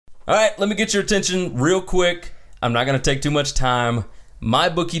All right, let me get your attention real quick. I'm not going to take too much time.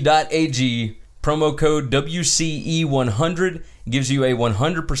 MyBookie.ag, promo code WCE100 gives you a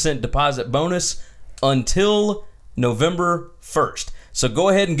 100% deposit bonus until November 1st. So go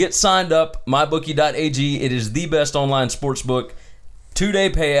ahead and get signed up. MyBookie.ag, it is the best online sportsbook.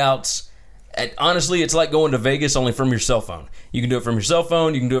 2-day payouts. Honestly, it's like going to Vegas only from your cell phone. You can do it from your cell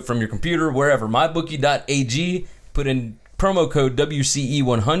phone. You can do it from your computer, wherever. MyBookie.ag, put in promo code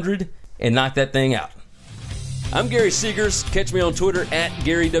WCE100 and knock that thing out. I'm Gary Seegers. Catch me on Twitter at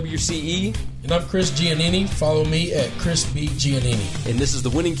GaryWCE. And I'm Chris Giannini. Follow me at Chris B. Giannini. And this is the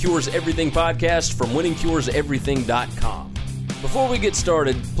Winning Cures Everything podcast from winningcureseverything.com. Before we get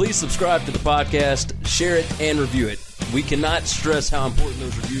started, please subscribe to the podcast, share it, and review it. We cannot stress how important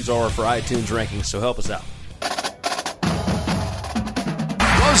those reviews are for iTunes rankings, so help us out.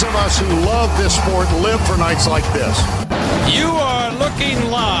 Those of us who love this sport live for nights like this. You are looking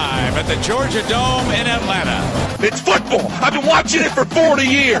live at the Georgia Dome in Atlanta. It's football. I've been watching it for 40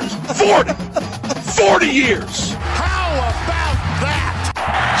 years. 40 years. How about that?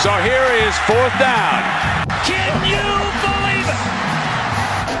 So here is fourth down. Can you believe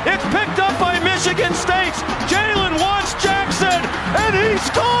it? It's picked up by Michigan State's Jalen Watts-Jackson, and he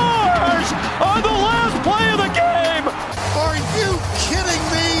scores on the last play of the game. Are you kidding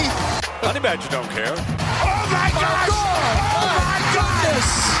me? Honey Badger don't care. Oh my gosh! Oh my goodness!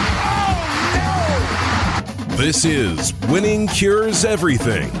 Oh no! This is Winning Cures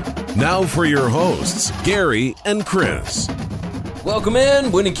Everything. Now for your hosts, Gary and Chris. Welcome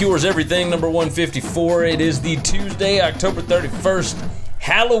in. Winning Cures Everything, number 154. It is the Tuesday, October 31st,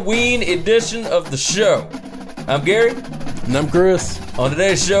 Halloween edition of the show. I'm Gary. And I'm Chris. On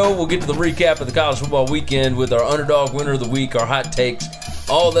today's show, we'll get to the recap of the college football weekend with our underdog winner of the week, our hot takes,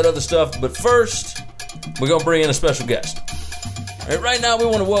 all that other stuff. But first, we're going to bring in a special guest. All right now, we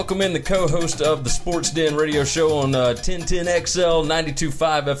want to welcome in the co-host of the Sports Den radio show on 1010XL,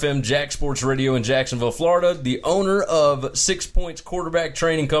 92.5 FM, Jack Sports Radio in Jacksonville, Florida, the owner of 6 Points Quarterback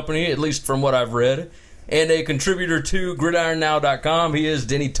Training Company, at least from what I've read, and a contributor to GridironNow.com. He is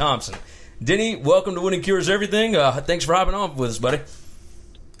Denny Thompson. Denny, welcome to Winning Cures Everything. Thanks for hopping on with us, buddy.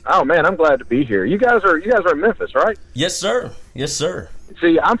 Oh man, I'm glad to be here. You guys are in Memphis, right? Yes, sir. Yes, sir.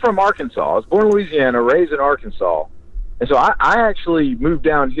 See, I'm from Arkansas. I was born in Louisiana, raised in Arkansas. And so I actually moved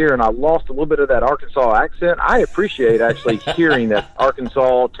down here, and I lost a little bit of that Arkansas accent. I appreciate actually hearing that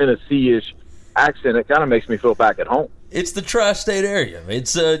Arkansas, Tennessee-ish accent. It kind of makes me feel back at home. It's the tri-state area.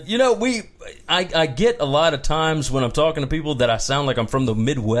 It's I get a lot of times when I'm talking to people that I sound like I'm from the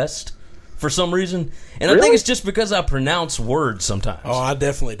Midwest for some reason, and really? I think it's just because I pronounce words sometimes. Oh, I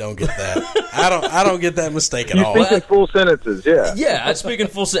definitely don't get that. I don't get that mistake at all. You speak in full sentences, yeah. Yeah, I speak in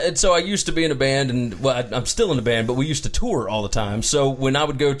full sentences. So I used to be in a band, and I'm still in a band, but we used to tour all the time. So when I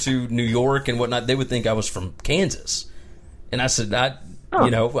would go to New York and whatnot, they would think I was from Kansas, and I said,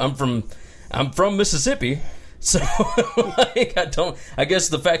 I'm from Mississippi. So I guess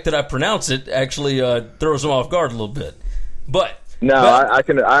the fact that I pronounce it actually throws them off guard a little bit, but. No, I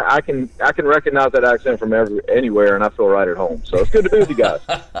can recognize that accent from anywhere, and I feel right at home. So it's good to be with you guys.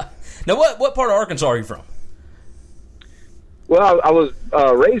 Now, what part of Arkansas are you from? Well, I was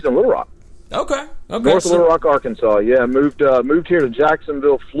raised in Little Rock. Okay. North Little Rock, Arkansas. Yeah, moved here to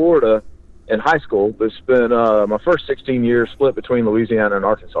Jacksonville, Florida, in high school. It's been my first 16 years split between Louisiana and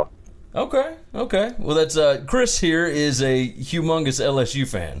Arkansas. Okay. Well, that's Chris here is a humongous LSU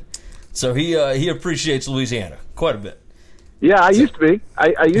fan, so he appreciates Louisiana quite a bit. Yeah, I used to be.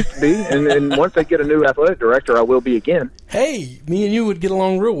 I used to be, and once they get a new athletic director, I will be again. Hey, me and you would get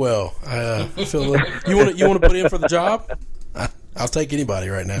along real well. I feel like you want to put in for the job? I'll take anybody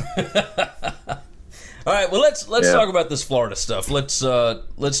right now. All right, well let's talk about this Florida stuff. Let's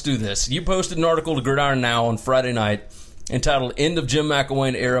do this. You posted an article to Gridiron Now on Friday night entitled "End of Jim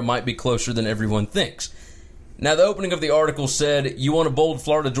McElwain Era Might Be Closer Than Everyone Thinks." Now, the opening of the article said, "You want a bold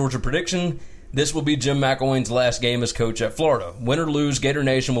Florida-Georgia prediction? This will be Jim McElwain's last game as coach at Florida. Win or lose, Gator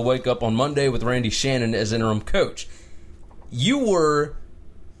Nation will wake up on Monday with Randy Shannon as interim coach." You were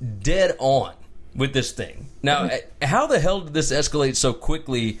dead on with this thing. Now, how the hell did this escalate so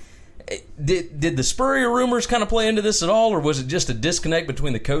quickly? Did the Spurrier rumors kind of play into this at all, or was it just a disconnect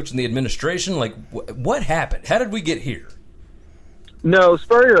between the coach and the administration? Like, what happened? How did we get here? No,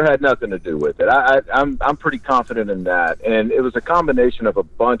 Spurrier had nothing to do with it. I'm pretty confident in that, and it was a combination of a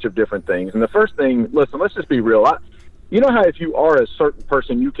bunch of different things. And the first thing, listen, let's just be real. You know how if you are a certain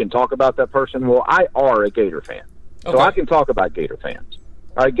person, you can talk about that person? Well, I are a Gator fan, so I can talk about Gator fans.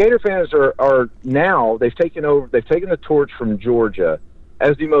 All right, Gator fans are now, they've taken the torch from Georgia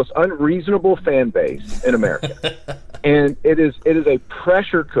as the most unreasonable fan base in America. And it is a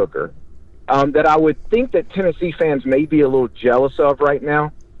pressure cooker that I would think that Tennessee fans may be a little jealous of right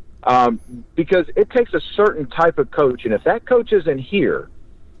now, because it takes a certain type of coach, and if that coach isn't here,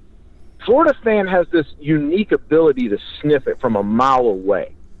 Florida fan has this unique ability to sniff it from a mile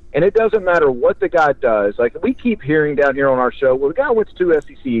away. And it doesn't matter what the guy does. Like, we keep hearing down here on our show, well, the guy wins 2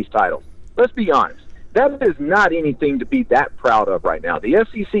 SEC East titles. Let's be honest. That is not anything to be that proud of right now. The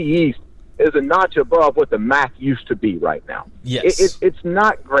SEC East is a notch above what the MAC used to be right now. Yes. It's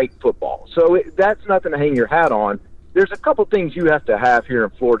not great football. So that's nothing to hang your hat on. There's a couple things you have to have here in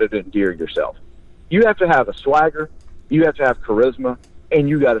Florida to endear yourself. You have to have a swagger, you have to have charisma, and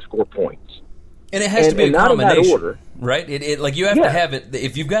you got to score points. And it has to be a combination, not in that order. Right? Like, you have to have it.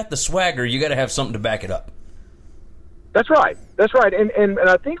 If you've got the swagger, you got to have something to back it up. That's right. And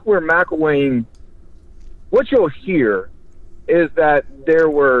I think where McElwain, what you'll hear is that there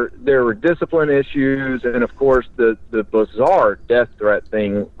were discipline issues, and of course the bizarre death threat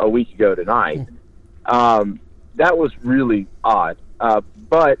thing a week ago tonight. That was really odd.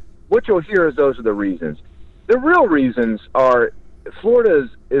 But what you'll hear is those are the reasons. The real reasons are Florida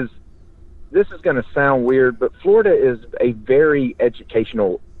is this is going to sound weird, but Florida is a very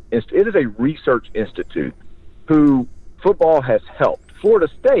educational institute. It is a research institute who football has helped. Florida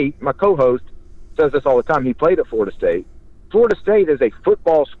State, my co-host, says this all the time. He played at Florida State. Florida State is a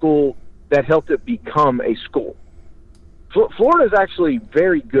football school that helped it become a school. Florida is actually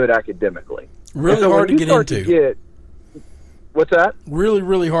very good academically. Really hard to get into. What's that? Really,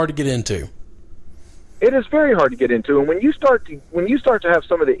 really hard to get into. It is very hard to get into, and when you start to have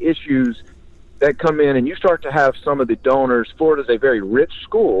some of the issues that come in, and you start to have some of the donors, Florida's a very rich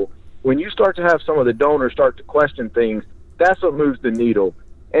school. When you start to have some of the donors start to question things, that's what moves the needle.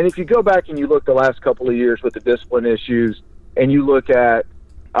 And if you go back and you look the last couple of years with the discipline issues, and you look at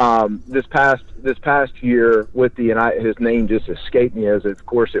this past year with his name just escaped me, as of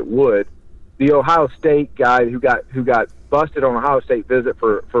course it would, the Ohio State guy who got busted on Ohio State visit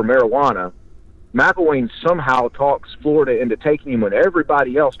for marijuana. McElwain somehow talks Florida into taking him when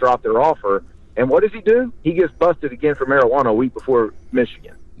everybody else dropped their offer. And what does he do? He gets busted again for marijuana a week before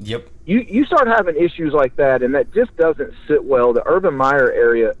Michigan. Yep. You start having issues like that, and that just doesn't sit well. The Urban Meyer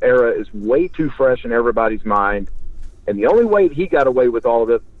era is way too fresh in everybody's mind. And the only way he got away with all of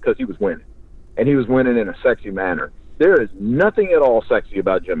it because he was winning. And he was winning in a sexy manner. There is nothing at all sexy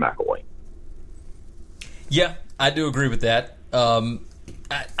about Jim McElwain. Yeah, I do agree with that. I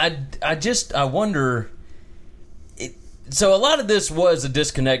wonder. So a lot of this was a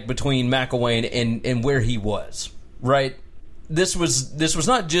disconnect between McElwain and where he was, right? This was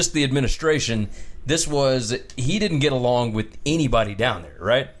not just the administration. This was he didn't get along with anybody down there,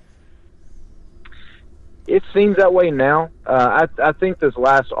 right? It seems that way now. I think this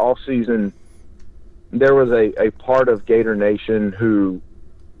last offseason, there was a part of Gator Nation who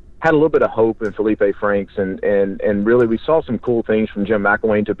had a little bit of hope in Felipe Franks, and really we saw some cool things from Jim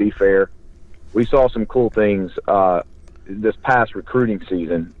McElwain, to be fair. We saw some cool things this past recruiting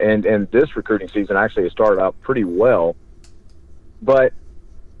season, and this recruiting season actually has started out pretty well. But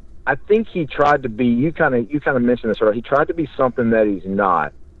I think he tried to be, you kind of mentioned this earlier, he tried to be something that he's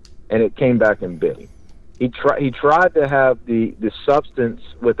not, and it came back and bit him. He tried to have the substance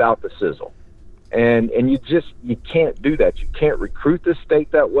without the sizzle. And you can't do that. You can't recruit this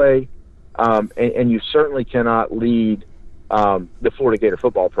state that way, and you certainly cannot lead the Florida Gator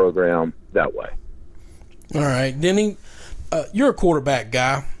football program that way. All right, Denny, you're a quarterback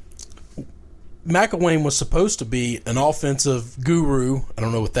guy. McElwain was supposed to be an offensive guru. I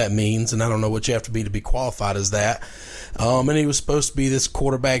don't know what that means, and I don't know what you have to be qualified as that. And he was supposed to be this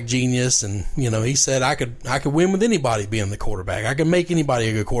quarterback genius, and he said I could win with anybody being the quarterback. I can make anybody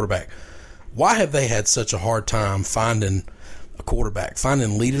a good quarterback. Why have they had such a hard time finding a quarterback,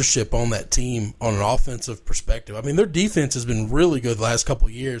 finding leadership on that team on an offensive perspective? I mean, their defense has been really good the last couple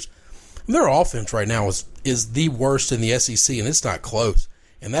of years. Their offense right now is the worst in the SEC, and it's not close.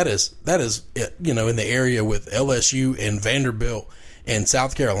 And that is in the area with LSU and Vanderbilt and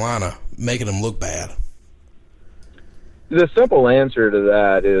South Carolina making them look bad. The simple answer to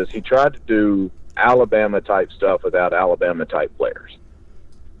that is he tried to do Alabama-type stuff without Alabama-type players.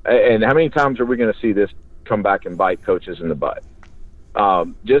 And how many times are we going to see this come back and bite coaches in the butt?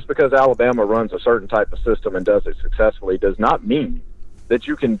 Just because Alabama runs a certain type of system and does it successfully does not mean that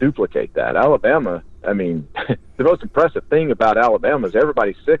you can duplicate that. Alabama, I mean, the most impressive thing about Alabama is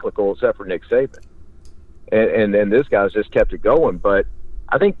everybody's cyclical except for Nick Saban. And this guy's just kept it going. But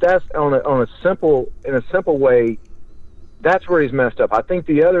I think that's in a simple way, that's where he's messed up. I think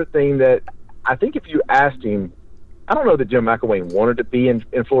the other thing that I think if you asked him, I don't know that Jim McElwain wanted to be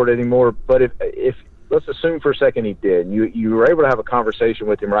in Florida anymore, but if let's assume for a second he did, and you were able to have a conversation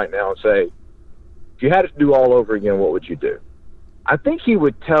with him right now and say, if you had to do all over again, what would you do? I think he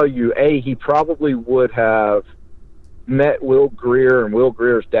would tell you, he probably would have met Will Greer and Will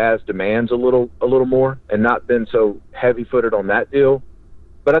Greer's dad's demands a little more and not been so heavy-footed on that deal.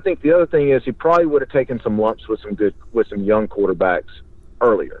 But I think the other thing is he probably would have taken some lumps with some young quarterbacks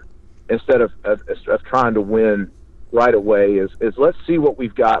earlier instead of trying to win right away. Is let's see what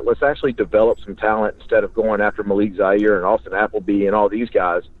we've got. Let's actually develop some talent instead of going after Malik Zaire and Austin Appleby and all these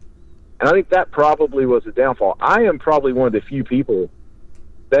guys. And I think that probably was the downfall. I am probably one of the few people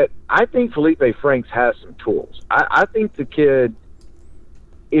that I think Felipe Franks has some tools. I think the kid,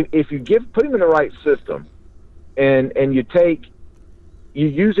 if you put him in the right system and you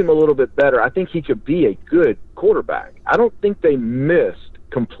use him a little bit better, I think he could be a good quarterback. I don't think they missed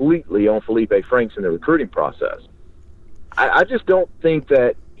completely on Felipe Franks in the recruiting process. I just don't think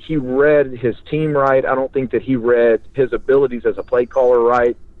that he read his team right. I don't think that he read his abilities as a play caller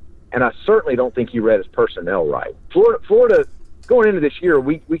right. And I certainly don't think he read his personnel right. Florida going into this year,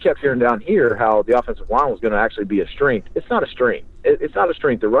 we kept hearing down here how the offensive line was going to actually be a strength. It's not a strength. It's not a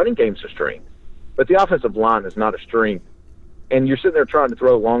strength. The running game's a strength. But the offensive line is not a strength. And you're sitting there trying to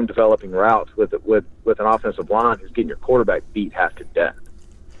throw long developing routes with an offensive line who's getting your quarterback beat half to death.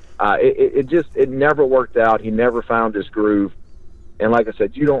 It never worked out. He never found his groove. And like I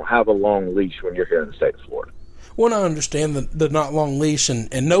said, you don't have a long leash when you're here in the state of Florida. Well, I understand the not long leash, and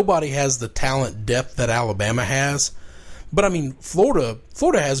nobody has the talent depth that Alabama has. But, I mean, Florida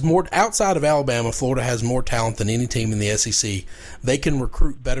has more – outside of Alabama, Florida has more talent than any team in the SEC. They can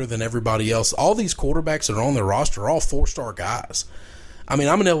recruit better than everybody else. All these quarterbacks that are on their roster are all four-star guys. I mean,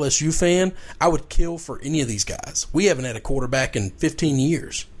 I'm an LSU fan. I would kill for any of these guys. We haven't had a quarterback in 15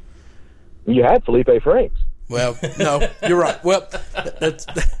 years. You had Felipe Franks. Well, no, you're right. Well, that's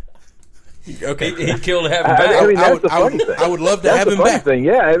 – okay, he'd kill to have him back. I mean, that's the funny thing. I would love to have him back. Thing.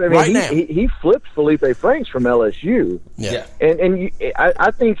 Yeah, I mean, right now. He flipped Felipe Franks from LSU. Yeah, and I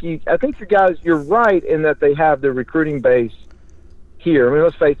think you guys, you're right in that they have the recruiting base here. I mean,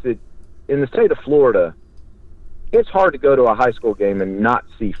 let's face it, in the state of Florida, it's hard to go to a high school game and not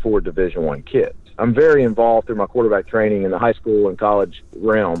see 4 Division I kids. I'm very involved through my quarterback training in the high school and college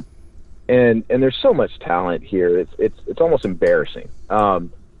realm, and there's so much talent here. It's almost embarrassing.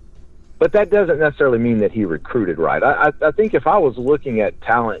 But that doesn't necessarily mean that he recruited right. I think if I was looking at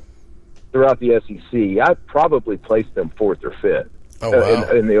talent throughout the SEC, I'd probably place them 4th or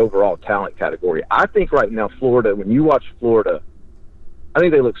 5th in the overall talent category. I think right now Florida, when you watch Florida, I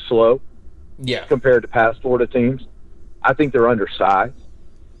think they look slow compared to past Florida teams. I think they're undersized.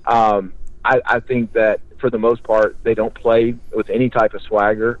 I think that for the most part they don't play with any type of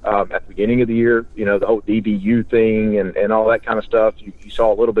swagger. At the beginning of the year, you know, the whole DBU thing and all that kind of stuff, you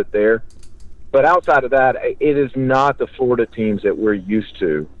saw a little bit there. But outside of that, it is not the Florida teams that we're used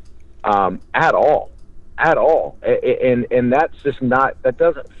to at all. And that's just not – that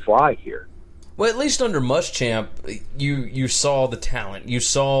doesn't fly here. Well, at least under Muschamp, you saw the talent. You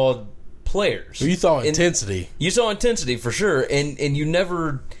saw players. You saw intensity. You saw intensity for sure, and you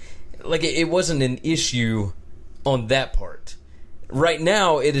never – like, it wasn't an issue on that part. Right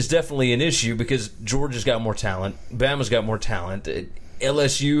now, it is definitely an issue because Georgia's got more talent. Bama's got more talent.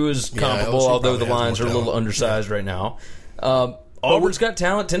 LSU is comparable, although the lines are a little undersized right now. Auburn's got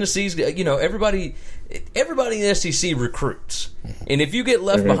talent. Tennessee's, everybody in the SEC recruits. And if you get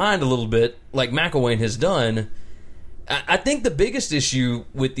left behind a little bit, like McElwain has done, I think the biggest issue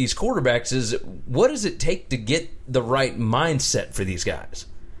with these quarterbacks is what does it take to get the right mindset for these guys?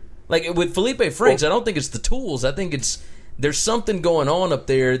 Like with Felipe Franks, I don't think it's the tools. I think there's something going on up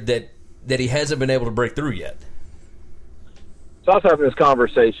there that he hasn't been able to break through yet. So I was having this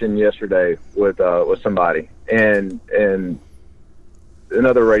conversation yesterday with somebody and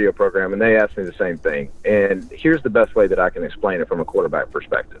another radio program, and they asked me the same thing. And here's the best way that I can explain it from a quarterback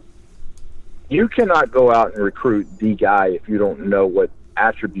perspective. You cannot go out and recruit the guy if you don't know what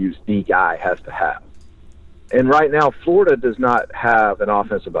attributes the guy has to have. And right now, Florida does not have an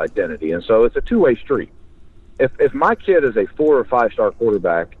offensive identity, and so it's a two-way street. If my kid is a 4 or 5 star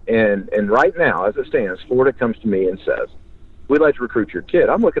quarterback, and right now, as it stands, Florida comes to me and says, we'd like to recruit your kid,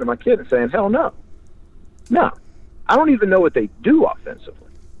 I'm looking at my kid and saying, hell no. No. I don't even know what they do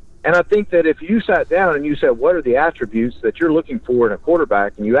offensively. And I think that if you sat down and you said, what are the attributes that you're looking for in a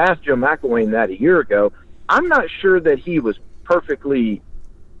quarterback, and you asked Joe McElwain that a year ago, I'm not sure that he was perfectly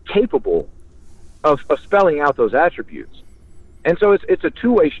capable of spelling out those attributes. And so it's a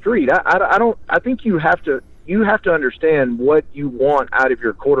two-way street. I think you have to understand what you want out of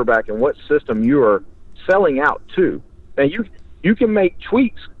your quarterback and what system you are selling out to. Now you can make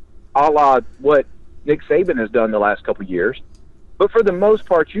tweaks a la what Nick Saban has done the last couple of years. But for the most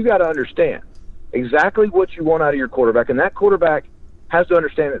part, you got to understand exactly what you want out of your quarterback, and that quarterback has to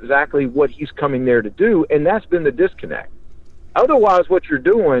understand exactly what he's coming there to do, and that's been the disconnect. Otherwise, what you're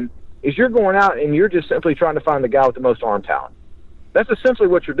doing is you're going out and you're just simply trying to find the guy with the most arm talent. That's essentially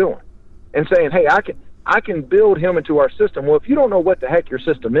what you're doing, and saying, hey, I can build him into our system. Well, if you don't know what the heck your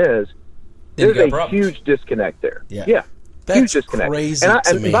system is, there's a huge disconnect there. Yeah. That's huge disconnect. Crazy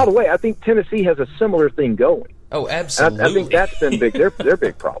and by the way, I think Tennessee has a similar thing going. Oh, absolutely. I think that's been big. Their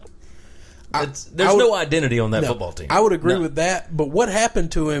big problem. There's no identity on that football team. I would agree with that, but what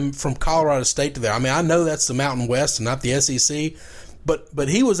happened to him from Colorado State to there? I mean, I know that's the Mountain West and not the SEC, but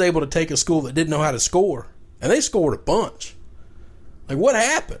he was able to take a school that didn't know how to score, and they scored a bunch. Like, what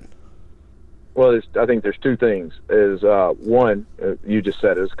happened? Well, I think there's two things. One, you just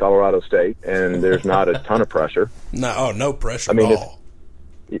said, is Colorado State, and there's not a ton of pressure. No pressure at all.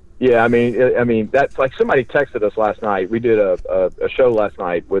 Yeah, I mean that's like somebody texted us last night. We did a show last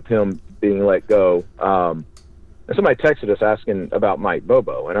night with him being let go, and somebody texted us asking about Mike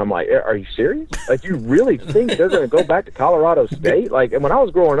Bobo, and I'm like, are you serious? Like, you really think they're going to go back to Colorado State? Like, and when I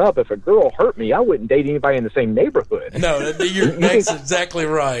was growing up, if a girl hurt me, I wouldn't date anybody in the same neighborhood. No, that's exactly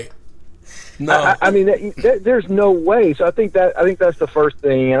right. No, I mean, there's no way. So I think that's the first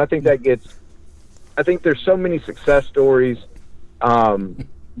thing, and I think there's so many success stories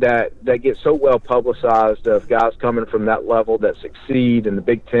that get so well publicized of guys coming from that level that succeed in the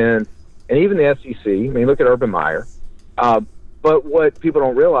Big Ten and even the SEC. I mean, look at Urban Meyer. But what people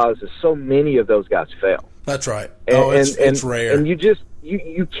don't realize is so many of those guys fail. That's right. It's rare. And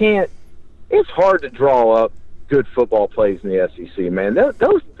you can't. It's hard to draw up good football plays in the SEC, man.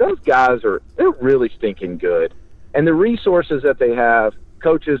 Those guys they're really stinking good, and the resources that they have,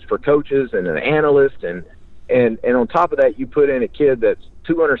 coaches for coaches and an analyst, and on top of that, you put in a kid that's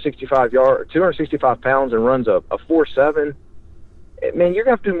 265 pounds and runs a 4.7. Man, you're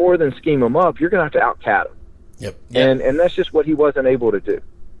gonna have to do more than scheme him up. You're gonna have to outcat him. Yep. And that's just what he wasn't able to do.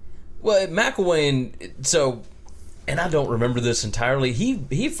 Well, McElwain, and I don't remember this entirely,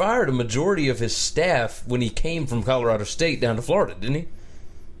 he fired a majority of his staff when he came from Colorado State down to Florida, didn't he?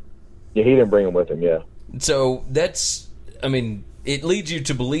 Yeah, he didn't bring him with him, yeah. So it leads you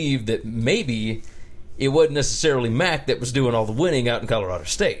to believe that maybe it wasn't necessarily Mac that was doing all the winning out in Colorado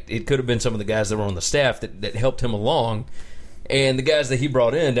State. It could have been some of the guys that were on the staff that helped him along, and the guys that he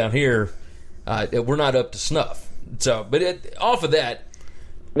brought in down here were not up to snuff. So, but off of that,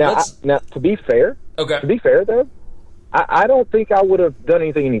 now to be fair, though, I don't think I would have done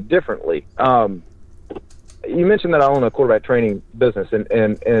anything any differently. You mentioned that I own a quarterback training business,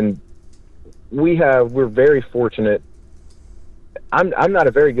 and we're very fortunate. I'm not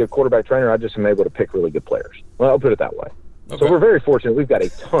a very good quarterback trainer. I just am able to pick really good players. Well, I'll put it that way. Okay. So we're very fortunate. We've got a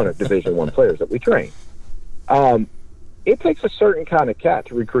ton of Division I players that we train. It takes a certain kind of cat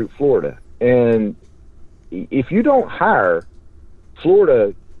to recruit Florida, and if you don't hire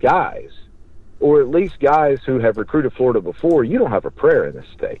Florida guys, or at least guys who have recruited Florida before, you don't have a prayer in this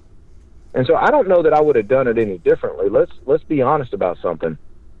state. And so I don't know that I would have done it any differently. Let's be honest about something.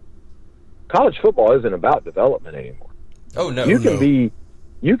 College football isn't about development anymore. Oh no, you can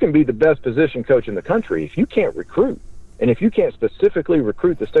be the best position coach in the country if you can't recruit, and if you can't specifically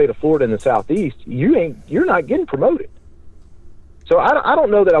recruit the state of Florida in the Southeast, you're not getting promoted. So I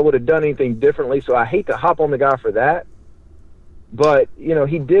don't know that I would have done anything differently. So I hate to hop on the guy for that, but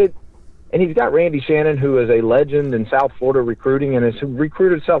he did, and he's got Randy Shannon, who is a legend in South Florida recruiting and has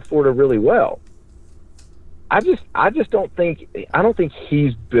recruited South Florida really well. I just don't think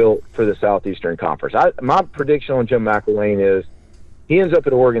he's built for the Southeastern Conference. My prediction on Jim McElwain is he ends up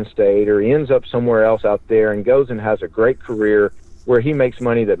at Oregon State, or he ends up somewhere else out there and goes and has a great career where he makes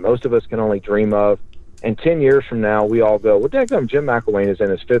money that most of us can only dream of. And 10 years from now, we all go, well, daggum, Jim McElwain is in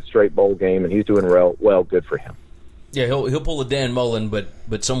his 5th straight bowl game, and he's doing well. Good for him. Yeah, he'll pull a Dan Mullen,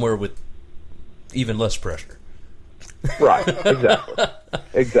 but somewhere with even less pressure. Right,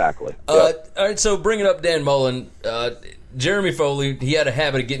 exactly. All right, so bringing up Dan Mullen, Jeremy Foley, he had a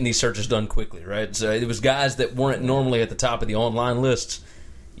habit of getting these searches done quickly, right? So it was guys that weren't normally at the top of the online lists.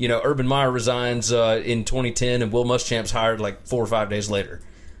 Urban Meyer resigns in 2010, and Will Muschamp's hired like 4 or 5 days later.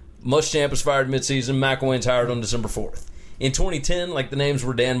 Muschamp was fired midseason. McElwain's hired on December 4th. In 2010, the names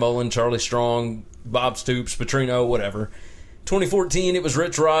were Dan Mullen, Charlie Strong, Bob Stoops, Petrino, whatever. 2014, it was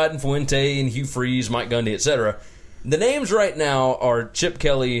Rich Rod and Fuente and Hugh Freeze, Mike Gundy, etc. The names right now are Chip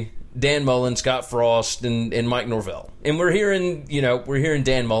Kelly, Dan Mullen, Scott Frost, and Mike Norvell. And we're hearing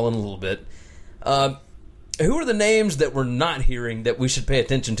Dan Mullen a little bit. Who are the names that we're not hearing that we should pay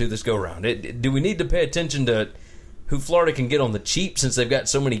attention to this go-round? Do we need to pay attention to who Florida can get on the cheap since they've got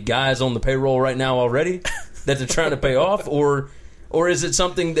so many guys on the payroll right now already that they're trying to pay off, or is it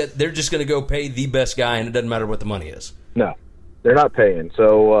something that they're just going to go pay the best guy and it doesn't matter what the money is? No, they're not paying.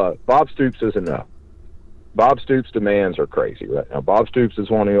 So Bob Stoops isn't enough. Bob Stoops' demands are crazy right now. Bob Stoops is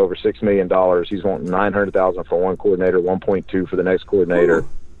wanting over $6 million. He's wanting $900,000 for one coordinator, $1.2 for the next coordinator. Ooh.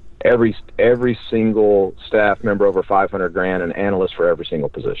 Every single staff member over $500,000, an analyst for every single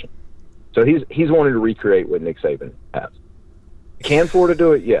position. So he's wanting to recreate what Nick Saban has. Can Florida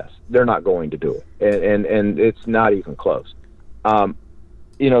do it? Yes. They're not going to do it, and it's not even close. The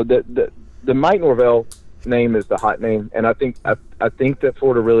Mike Norvell name is the hot name, and I think that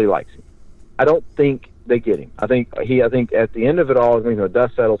Florida really likes him. I don't think they get him. I think at the end of it all, when the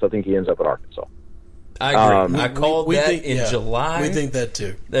dust settles, I think he ends up at Arkansas. I agree. I called that in July. We think that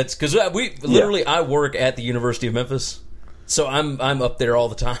too. That's because I work at the University of Memphis, so I'm up there all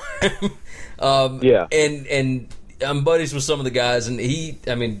the time. And I'm buddies with some of the guys, and he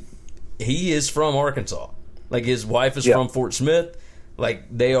is from Arkansas. Like his wife is from Fort Smith.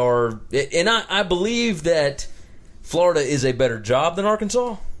 Like they are, and I believe that Florida is a better job than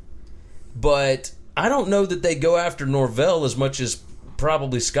Arkansas, but I don't know that they go after Norvell as much as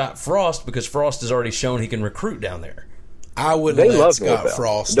probably Scott Frost, because Frost has already shown he can recruit down there. I wouldn't let Scott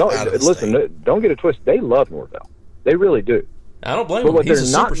Frost out of the state. Don't get it twisted. They love Norvell. They really do. I don't blame them. But what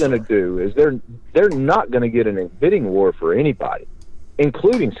they're not going to do is they're not going to get in a bidding war for anybody,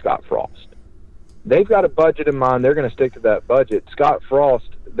 including Scott Frost. They've got a budget in mind. They're going to stick to that budget. Scott Frost,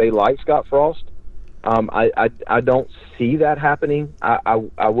 they like Scott Frost. I don't see that happening.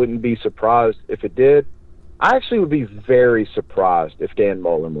 I wouldn't be surprised if it did. I actually would be very surprised if Dan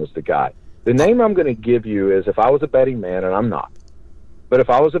Mullen was the guy. The name I'm going to give you is, if I was a betting man, and I'm not, but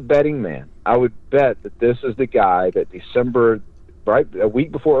if I was a betting man, I would bet that this is the guy that December, right, a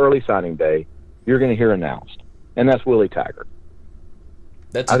week before early signing day, you're going to hear announced, and that's Willie Taggart.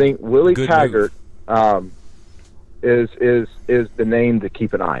 I think Willie Taggart is the name to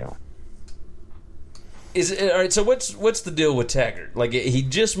keep an eye on. All right? So what's the deal with Taggart? Like, he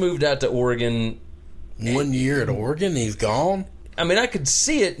just moved out to Oregon. 1 year at Oregon, he's gone. I mean, I could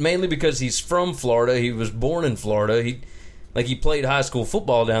see it mainly because he's from Florida. He was born in Florida. He played high school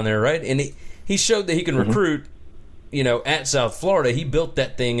football down there, right? And he showed that he can recruit, at South Florida. He built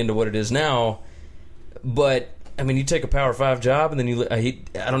that thing into what it is now. But I mean, you take a Power 5 job, and then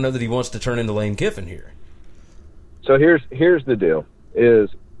I don't know that he wants to turn into Lane Kiffin here. So here's the deal: is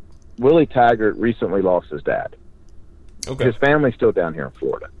Willie Taggart recently lost his dad. Okay, his family's still down here in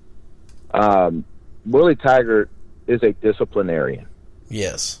Florida. Willie Taggart is a disciplinarian.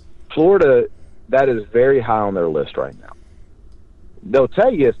 Yes. Florida, that is very high on their list right now. They'll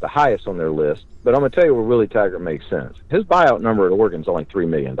tell you it's the highest on their list, but I'm going to tell you where Willie Taggart makes sense. His buyout number at Oregon is only $3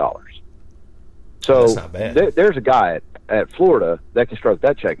 million. So that's not bad. There's a guy at Florida that can stroke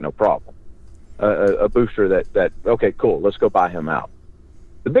that check no problem. A booster that, okay, cool, let's go buy him out.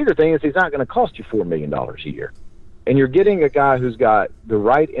 The bigger thing is he's not going to cost you $4 million a year. And you're getting a guy who's got the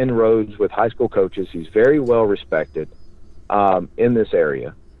right inroads with high school coaches. He's very well respected in this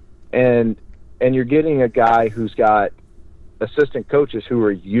area. And you're getting a guy who's got assistant coaches who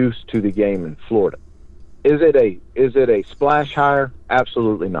are used to the game in Florida. Is it a splash hire?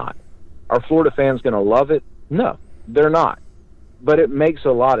 Absolutely not. Are Florida fans going to love it? No, they're not. But it makes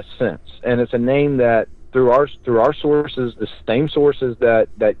a lot of sense. And it's a name that through our sources, the same sources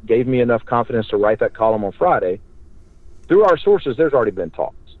that gave me enough confidence to write that column on Friday, through our sources, there's already been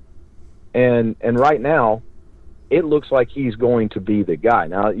talks. And right now, it looks like he's going to be the guy.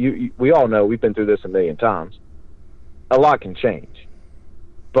 Now, we all know, we've been through this a million times. A lot can change.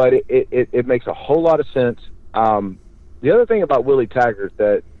 But it makes a whole lot of sense. The other thing about Willie Taggart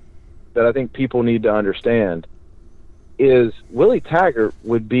that I think people need to understand is Willie Taggart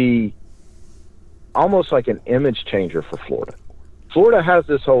would be almost like an image changer for Florida. Florida has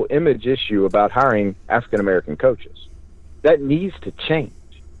this whole image issue about hiring African-American coaches. That needs to change.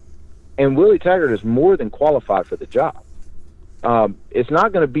 And Willie Taggart is more than qualified for the job. It's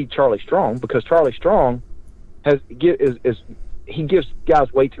not going to beat Charlie Strong, because Charlie Strong he gives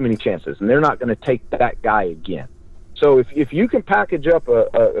guys way too many chances, and they're not going to take that guy again. So if you can package up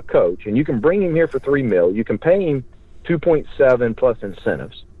a coach and you can bring him here for $3 million, you can pay him 2.7 plus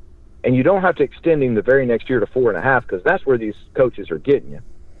incentives, and you don't have to extend him the very next year to 4.5, because that's where these coaches are getting you.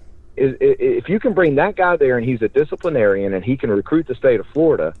 If you can bring that guy there and he's a disciplinarian and he can recruit the state of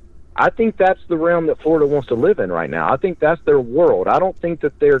Florida, I think that's the realm that Florida wants to live in right now. I think that's their world. I don't think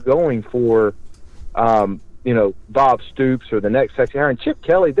that they're going for, Bob Stoops or the next sexy hire. And Chip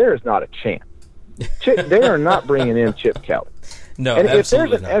Kelly, there is not a chance. They are not bringing in Chip Kelly. No, and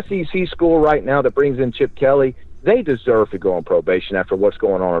absolutely if there's an SEC school right now that brings in Chip Kelly, they deserve to go on probation after what's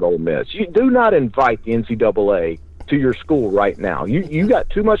going on at Ole Miss. You do not invite the NCAA to your school right now. You got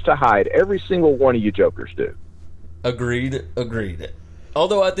too much to hide. Every single one of you jokers do. Agreed.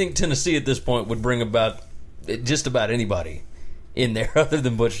 Although I think Tennessee at this point would bring about just about anybody in there other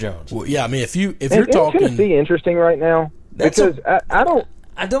than Butch Jones. Well, yeah, I mean, if you're talking Tennessee interesting right now because I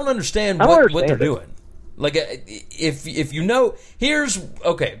don't understand what they're doing. Like, if you know,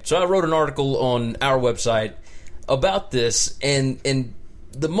 so I wrote an article on our website about this and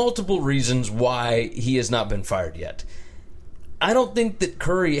the multiple reasons why he has not been fired yet. I don't think that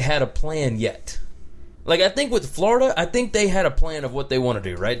Curry had a plan yet. Like, I think with Florida, I think they had a plan of what they want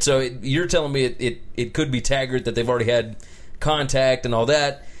to do, right? So you're telling me it could be Taggart, that they've already had contact and all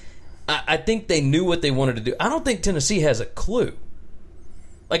that. I think they knew what they wanted to do. I don't think Tennessee has a clue.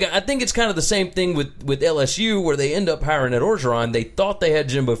 Like, I think it's kind of the same thing with LSU, where they end up hiring Ed Orgeron. They thought they had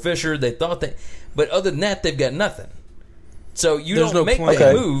Jimbo Fisher. But other than that, they've got nothing. So There's don't make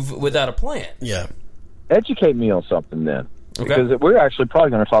that move without a plan. Yeah. Educate me on something then. Okay. Because we're actually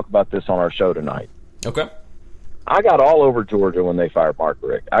probably going to talk about this on our show tonight. Okay. I got all over Georgia when they fired Mark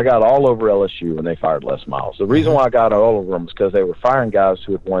Richt. I got all over LSU when they fired Les Miles. The reason why I got all over them is because they were firing guys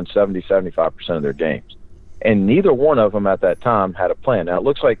who had won 70-75% of their games. And neither one of them at that time had a plan. Now, it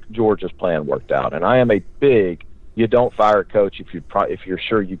looks like Georgia's plan worked out. And I am a big, you don't fire a coach if you're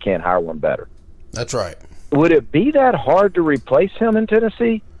sure you can't hire one better. That's right. Would it be that hard to replace him in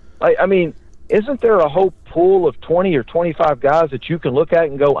Tennessee? I mean, isn't there a whole pool of 20 or 25 guys that you can look at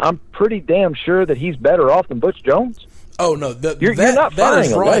and go, I'm pretty damn sure that he's better off than Butch Jones? Oh, no. You're not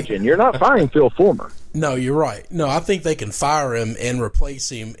firing a legend. You're not firing Phil Fulmer. No, you're right. No, I think they can fire him and replace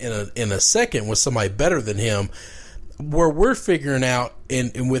him in a second with somebody better than him. Where we're figuring out,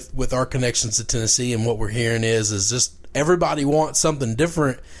 and with our connections to Tennessee and what we're hearing is just everybody wants something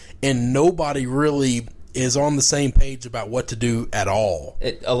different, and nobody really is on the same page about what to do at all.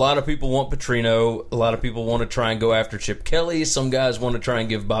 A lot of people want Petrino. A lot of people want to try and go after Chip Kelly. Some guys want to try and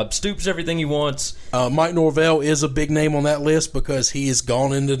give Bob Stoops everything he wants. Mike Norvell is a big name on that list because he has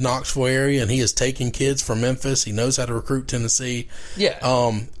gone into the Knoxville area and he has taken kids from Memphis. He knows how to recruit Tennessee. Yeah.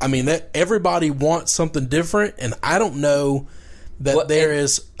 I mean, that everybody wants something different, and I don't know that there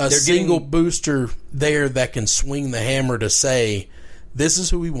is a single booster there that can swing the hammer to say, this is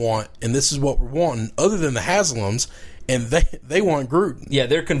who we want, and this is what we're wanting, other than the Haslams, and they want Gruden. Yeah,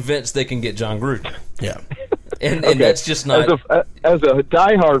 they're convinced they can get John Gruden. Yeah. and that's just not... As a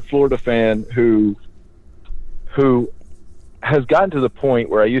diehard Florida fan who has gotten to the point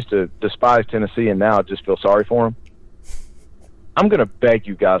where I used to despise Tennessee and now I just feel sorry for him, I'm going to beg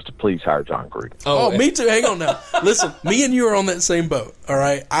you guys to please hire John Gruden. Oh, me too. Hang on now. Listen, me and you are on that same boat, all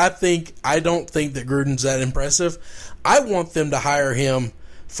right? I don't think that Gruden's that impressive. I want them to hire him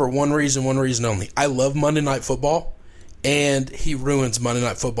for one reason only. I love Monday Night Football, and he ruins Monday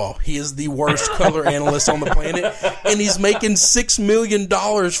Night Football. He is the worst color analyst on the planet, and he's making $6 million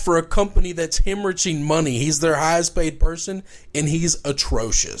for a company that's hemorrhaging money. He's their highest paid person, and he's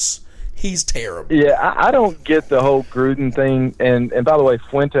atrocious. He's terrible. Yeah, I don't get the whole Gruden thing. And by the way,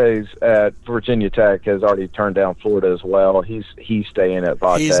 Fuentes at Virginia Tech has already turned down Florida as well. He's staying at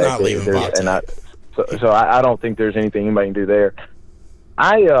Va Tech. He's not leaving Va Tech. So I don't think there's anything anybody can do there.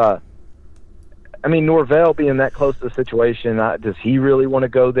 I mean, Norvell being that close to the situation, does he really want to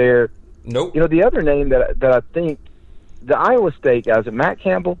go there? Nope. You know, the other name that I think, the Iowa State guy, is it Matt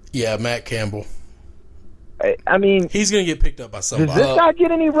Campbell? Yeah, Matt Campbell. I mean, he's going to get picked up by somebody. Does this guy get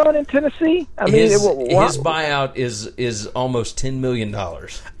any run in Tennessee? I mean, his buyout is almost $10 million.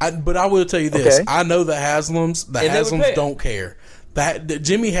 But I will tell you this: I know the Haslams. The Haslams don't care.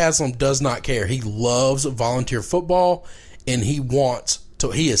 Jimmy Haslam does not care. He loves volunteer football, and he wants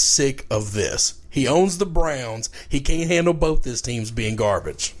to. He is sick of this. He owns the Browns. He can't handle both his teams being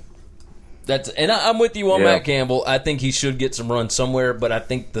garbage. I'm with you on Matt Campbell. I think he should get some run somewhere, but I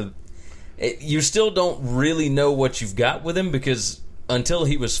think you still don't really know what you've got with him because until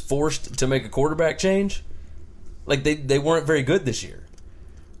he was forced to make a quarterback change, like they weren't very good this year.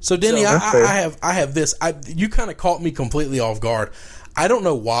 So Denny, I have this. You kind of caught me completely off guard. I don't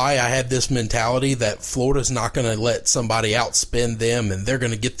know why I had this mentality that Florida's not going to let somebody outspend them and they're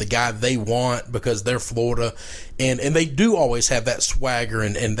going to get the guy they want because they're Florida, and they do always have that swagger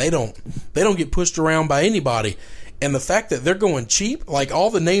and they don't get pushed around by anybody. And the fact that they're going cheap, like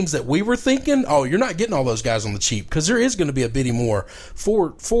all the names that we were thinking, you're not getting all those guys on the cheap because there is going to be a bidding war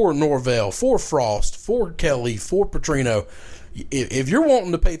for Norvell, for Frost, for Kelly, for Petrino. If you're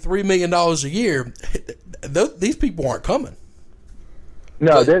wanting to pay $3 million a year, these people aren't coming.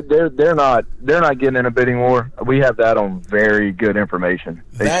 No, they're not getting in a bidding war. We have that on very good information,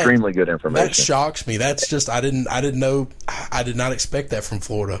 extremely good information. That shocks me. That's just I didn't know. I did not expect that from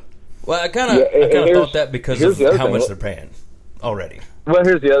Florida. Well, I kind of thought that because of how much they're paying already. Well,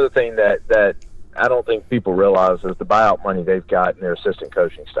 here's the other thing that I don't think people realize is the buyout money they've got in their assistant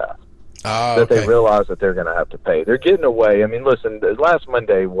coaching staff. That they realize that they're going to have to pay. They're getting away. I mean, listen, last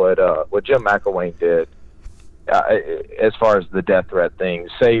Monday, what Jim McElwain did, as far as the death threat thing,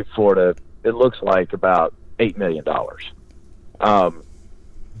 saved Florida, it looks like about $8 million. They're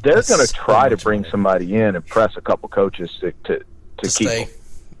going to try to bring somebody in and press a couple coaches to keep them.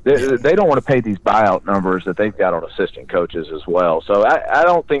 They don't want to pay these buyout numbers that they've got on assistant coaches as well. So I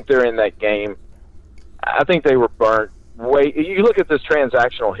don't think they're in that game. I think they were burnt. You look at this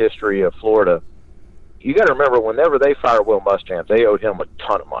transactional history of Florida, you got to remember whenever they fired Will Muschamp, they owed him a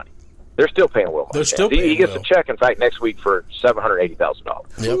ton of money. They're still paying Will Muschamp. He gets a check, in fact, next week for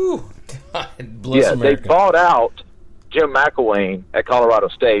 $780,000. Yep. Bless America. They bought out Jim McElwain at Colorado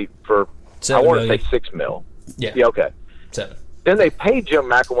State for, I want to say $6 million. Yeah, okay. 7. Then they paid Jim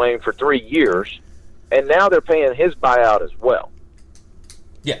McElwain for 3 years, and now they're paying his buyout as well.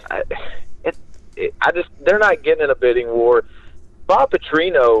 Yeah. They're not getting in a bidding war. Bob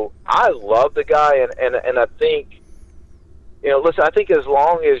Petrino, I love the guy, and I think, listen, I think as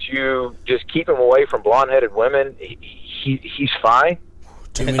long as you just keep him away from blonde-headed women, he's fine.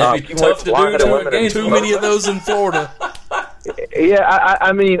 Too many, tough to do. Too many of those in Florida. Yeah,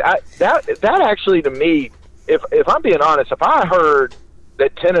 I mean, that actually, to me, if I'm being honest, if I heard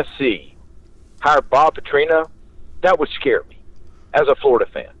that Tennessee hired Bob Petrino, that would scare me as a Florida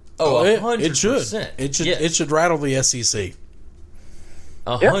fan. Oh, 100%. It should. It should rattle the SEC.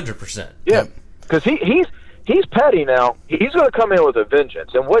 100%. Yeah, because he's petty now. He's going to come in with a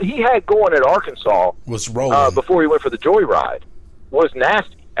vengeance, and what he had going at Arkansas was rolling before he went for the joyride was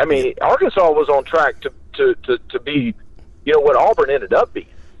nasty. I mean, Arkansas was on track to be, what Auburn ended up being.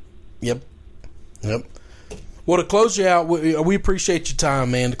 Yep. Well, to close you out, we appreciate your time,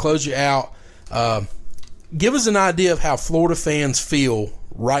 man. To close you out, give us an idea of how Florida fans feel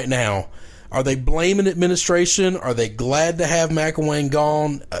right now. Are they blaming administration? Are they glad to have McElwain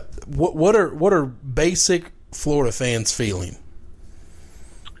gone? What are basic Florida fans feeling?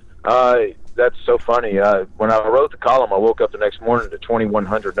 That's so funny. When I wrote the column, I woke up the next morning to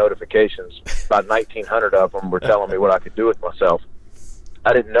 2,100 notifications. About 1,900 of them were telling me what I could do with myself.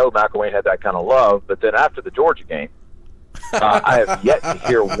 I didn't know McElwain had that kind of love, but then after the Georgia game, I have yet to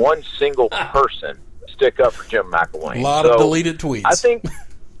hear one single person stick up for Jim McElwain. A lot of deleted tweets.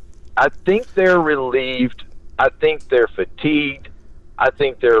 I think they're relieved. I think they're fatigued. I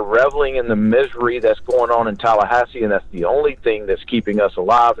think they're reveling in the misery that's going on in Tallahassee, and that's the only thing that's keeping us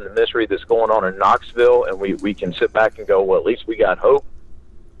alive, in the misery that's going on in Knoxville, and we can sit back and go, well, at least we got hope.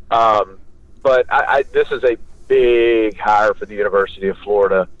 But this is a big hire for the University of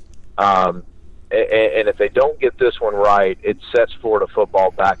Florida. And if they don't get this one right, it sets Florida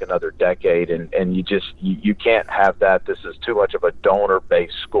football back another decade, and you can't have that. This is too much of a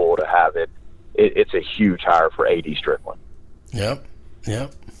donor-based school to have it. It's a huge hire for A.D. Strickland. Yep. All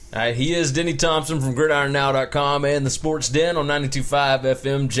right, he is Denny Thompson from GridironNow.com and the Sports Den on 92.5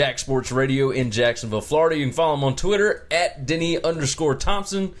 FM Jack Sports Radio in Jacksonville, Florida. You can follow him on Twitter at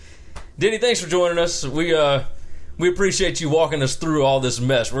Denny_Thompson. Denny, thanks for joining us. We appreciate you walking us through all this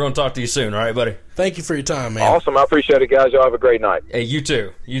mess. We're going to talk to you soon. All right, buddy? Thank you for your time, man. Awesome. I appreciate it, guys. Y'all have a great night. Hey, you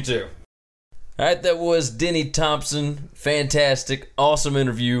too. All right, that was Denny Thompson. Fantastic, awesome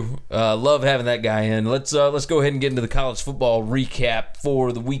interview. Love having that guy in. Let's go ahead and get into the college football recap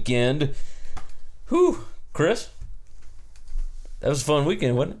for the weekend. Whew, Chris, that was a fun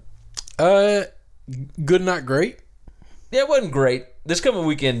weekend, wasn't it? Good, not great. Yeah, it wasn't great. This coming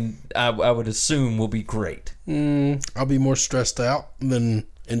weekend, I would assume, will be great. I'll be more stressed out than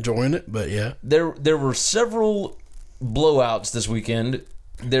enjoying it, but yeah. There were several blowouts this weekend.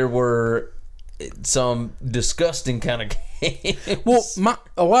 There were some disgusting kind of games. Well,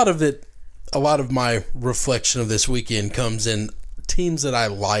 a lot of my reflection of this weekend comes in teams that I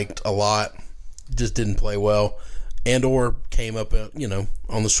liked a lot just didn't play well, and or came up,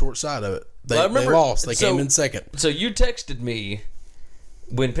 on the short side of it. They lost. They came in second. So you texted me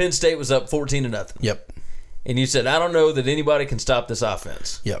when Penn State was up 14-0. Yep. And you said, I don't know that anybody can stop this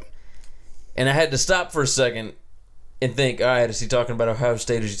offense. Yep. And I had to stop for a second and think, all right, is he talking about Ohio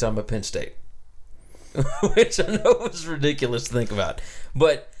State or is he talking about Penn State? Which I know was ridiculous to think about.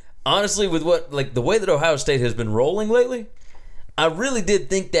 But honestly, with the way that Ohio State has been rolling lately, I really did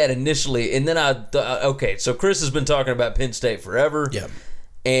think that initially. And then I thought, okay, so Chris has been talking about Penn State forever. Yeah.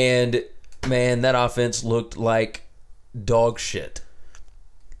 And, man, that offense looked like dog shit.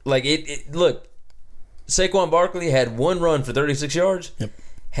 Like, look, Saquon Barkley had one run for 36 yards,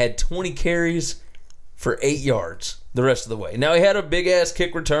 had 20 carries for 8 yards the rest of the way. Now, he had a big-ass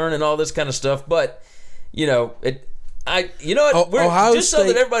kick return and all this kind of stuff, but, you know, just so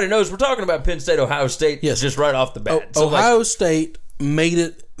that everybody knows, we're talking about Penn State, Ohio State, just right off the bat. So Ohio State made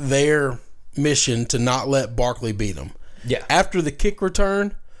it their mission to not let Barkley beat them. Yeah. After the kick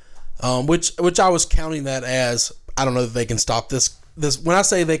return, which I was counting that as, I don't know that they can stop this. When I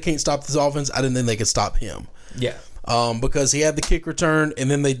say they can't stop this offense, I didn't think they could stop him. Yeah. Because he had the kick return,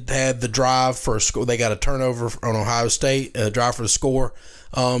 and then they had the drive for a score. They got a turnover on Ohio State, a drive for the score.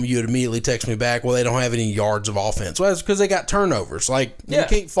 You would immediately text me back, well, they don't have any yards of offense. Well, that's because they got turnovers. Like, you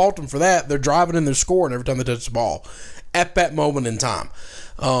can't fault them for that. They're driving and they're scoring every time they touch the ball at that moment in time.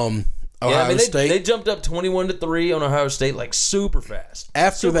 Ohio State, they jumped up 21-3 on Ohio State like super fast.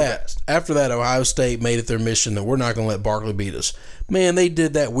 After that, Ohio State made it their mission that we're not going to let Barkley beat us. Man, they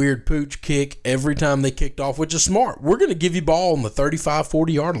did that weird pooch kick every time they kicked off, which is smart. We're going to give you ball on the 35,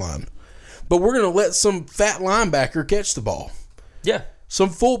 40-yard line, but we're going to let some fat linebacker catch the ball. Yeah. Some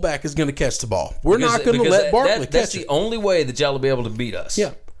fullback is going to catch the ball. We're not going to let Barkley catch it. That's the only way that y'all will be able to beat us.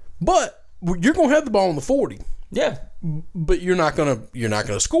 Yeah, but you're going to have the ball on the 40. Yeah, but you're not gonna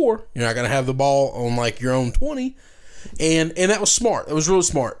score. You're not gonna have the ball on like your own 20, and that was smart. It was really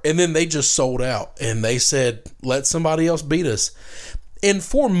smart. And then they just sold out, and they said, "Let somebody else beat us." And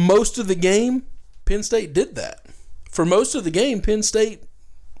for most of the game, Penn State did that. For most of the game, Penn State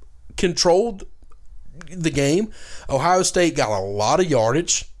controlled the game. Ohio State got a lot of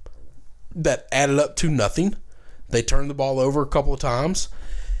yardage that added up to nothing. They turned the ball over a couple of times,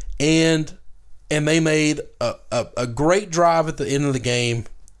 and they made a great drive at the end of the game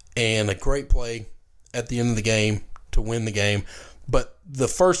and a great play at the end of the game to win the game. But the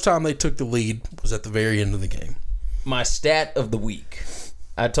first time they took the lead was at the very end of the game. My stat of the week.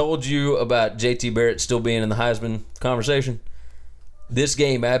 I told you about JT Barrett still being in the Heisman conversation. This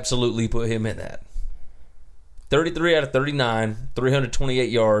game absolutely put him in that. 33 out of 39, 328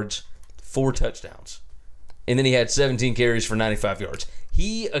 yards, 4 touchdowns. And then he had 17 carries for 95 yards.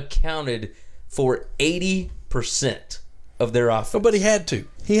 He accounted for 80% of their offense. Oh, but he had to.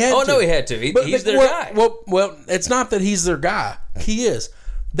 He had to. No, he had to. He's their guy. Well, it's not that he's their guy. He is.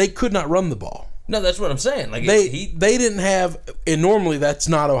 They could not run the ball. No, that's what I'm saying. Like they didn't have, and normally that's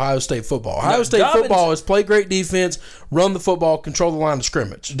not Ohio State football. Ohio State football is play great defense, run the football, control the line of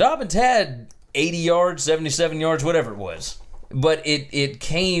scrimmage. Dobbins had 80 yards, 77 yards, whatever it was. But it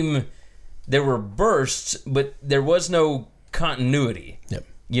came, there were bursts, but there was no continuity. Yep.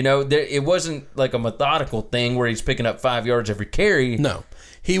 You know, it wasn't like a methodical thing where he's picking up 5 yards every carry. No.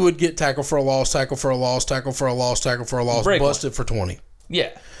 He would get tackle for a loss, tackle for a loss, tackle for a loss, tackle for a loss, busted for 20.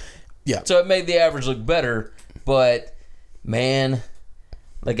 Yeah. Yeah. So it made the average look better, but, man,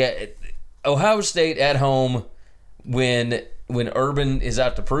 like Ohio State at home when Urban is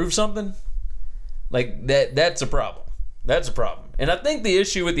out to prove something, like that's a problem. That's a problem. And I think the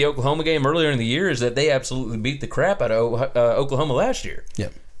issue with the Oklahoma game earlier in the year is that they absolutely beat the crap out of Oklahoma last year. Yeah.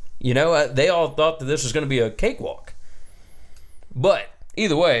 You know, they all thought that this was going to be a cakewalk. But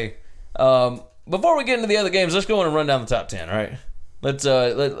either way, before we get into the other games, let's go on and run down the top 10, all right?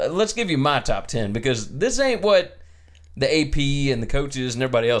 Let's give you my top 10 because this ain't what the AP and the coaches and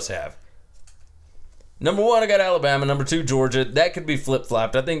everybody else have. Number 1, I got Alabama. Number 2, Georgia. That could be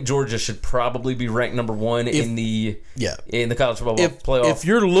flip-flopped. I think Georgia should probably be ranked number 1 in the college football playoff. If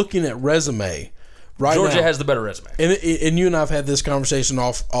you're looking at resume, right Georgia now, has the better resume. And you and I have had this conversation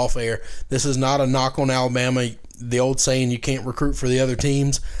off air. This is not a knock on Alabama. The old saying, you can't recruit for the other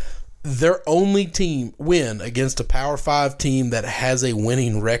teams. Their only win against a Power 5 team that has a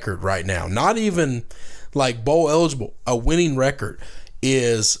winning record right now, not even like bowl eligible, a winning record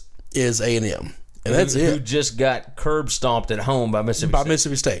is A&M. And that's it. Who just got curb stomped at home by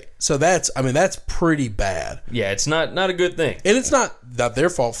Mississippi State. So that's pretty bad. Yeah, it's not a good thing. And it's not their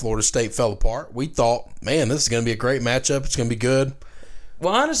fault Florida State fell apart. We thought, man, this is going to be a great matchup. It's going to be good.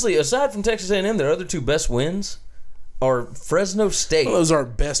 Well, honestly, aside from Texas A&M, their other 2 best wins are Fresno State. Well, those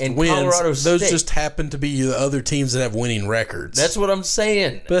aren't best and wins. Colorado State. Those just happen to be the other teams that have winning records. That's what I'm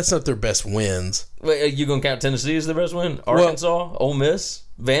saying. But that's not their best wins. Wait, are you going to count Tennessee as their best win? Arkansas, Ole Miss,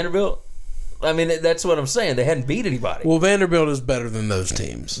 Vanderbilt? I mean, that's what I'm saying. They hadn't beat anybody. Well, Vanderbilt is better than those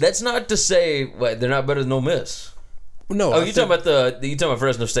teams. That's not to say they're not better than Ole Miss. No. Oh, you talking about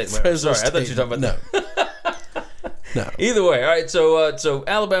Fresno State? Fresno Sorry, State. I thought you were talking about No. Either way, all right. So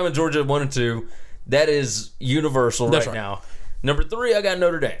Alabama, Georgia, 1 and 2. That is universal right now. Number 3, I got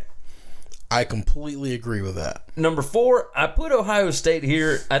Notre Dame. I completely agree with that. Number 4, I put Ohio State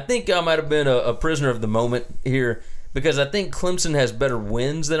here. I think I might have been a prisoner of the moment here because I think Clemson has better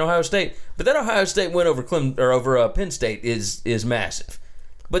wins than Ohio State. But that Ohio State win over Penn State is massive.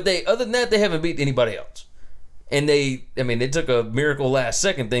 But other than that, they haven't beat anybody else. And they took a miracle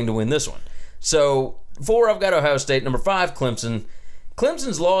last-second thing to win this one. So 4, I've got Ohio State. Number 5, Clemson.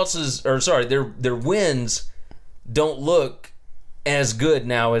 Clemson's their wins don't look as good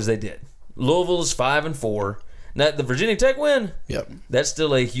now as they did. Louisville's 5-4. Now the Virginia Tech win, that's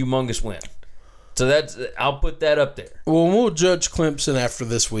still a humongous win. So I'll put that up there. Well, we'll judge Clemson after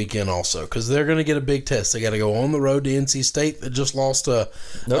this weekend also, because they're going to get a big test. They got to go on the road to NC State that just lost a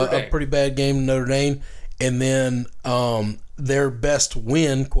pretty bad game to Notre Dame, and then their best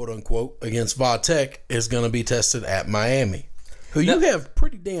win, quote unquote, against Va Tech is going to be tested at Miami, who you have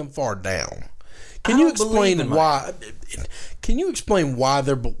pretty damn far down. Can you explain why? Can you explain why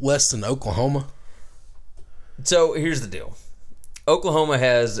they're less than Oklahoma? So here's the deal: Oklahoma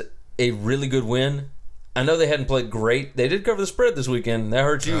has a really good win. I know they hadn't played great. They did cover the spread this weekend. That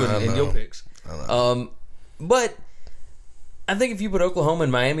hurt you in your picks. But I think if you put Oklahoma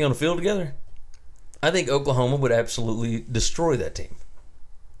and Miami on the field together, I think Oklahoma would absolutely destroy that team.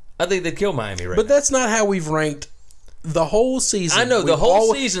 I think they'd kill Miami right now. But that's not how we've ranked the whole season. I know the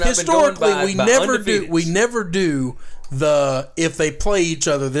whole season. Historically, I've been going by we never do the if they play each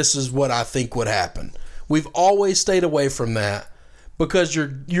other. This is what I think would happen. We've always stayed away from that because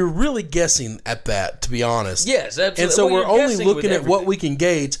you're really guessing at that, to be honest. Yes, absolutely. And so we're only looking at what we can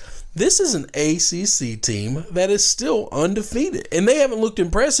gauge. This is an ACC team that is still undefeated, and they haven't looked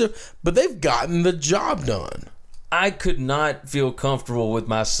impressive, but they've gotten the job done. I could not feel comfortable with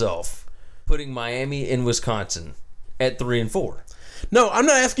myself putting Miami and Wisconsin at 3-4. No, I'm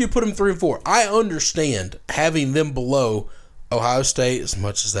not asking you to put them 3-4. I understand having them below Ohio State, as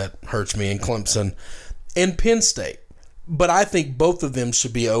much as that hurts me, and Clemson, and Penn State. But I think both of them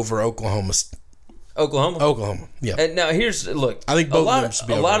should be over Oklahoma. Oklahoma, yeah. And now look. I think both of them should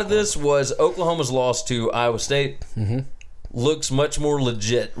be over A lot of this was Oklahoma's loss to Iowa State. Mm-hmm. Looks much more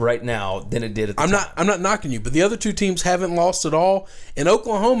legit right now than it did at the time. I'm not knocking you, but the other two teams haven't lost at all, and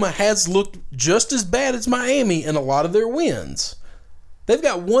Oklahoma has looked just as bad as Miami in a lot of their wins. They've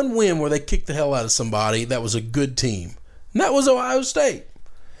got one win where they kicked the hell out of somebody that was a good team, and that was Ohio State.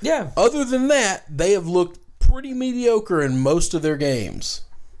 Yeah. Other than that, they have looked pretty mediocre in most of their games.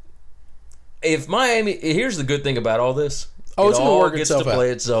 If Miami, here's the good thing about all this. It's going to work gets itself to play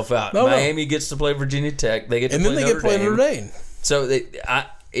itself out. Miami gets to play Virginia Tech. They get to play Notre Dame. So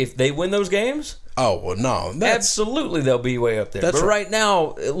if they win those games, absolutely they'll be way up there. But right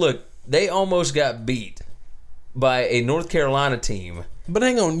now, look, they almost got beat by a North Carolina team. But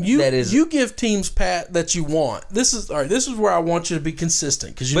hang on, you give teams that you want. This is where I want you to be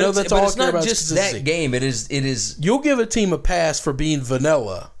consistent, because you know that's all I care about. It's not just that game. It is. You'll give a team a pass for being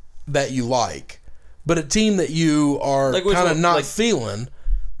vanilla that you like. But a team that you are kind of not feeling,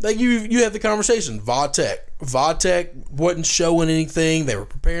 like you had the conversation, Va Tech wasn't showing anything. They were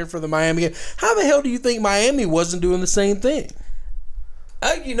preparing for the Miami game. How the hell do you think Miami wasn't doing the same thing?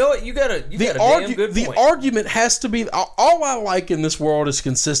 You know what? You got a damn good point. The argument has to be, all I like in this world is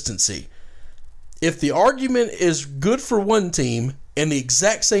consistency. If the argument is good for one team and the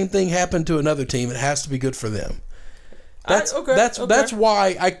exact same thing happened to another team, it has to be good for them. That's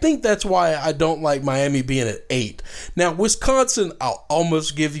why I don't like Miami being at 8. Now Wisconsin, I'll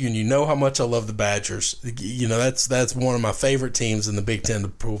almost give you, and you know how much I love the Badgers. You know that's one of my favorite teams in the Big Ten to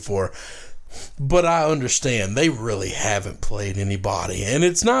pull for. But I understand they really haven't played anybody, and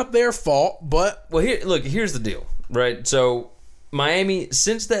it's not their fault. But here's the deal, right? So Miami,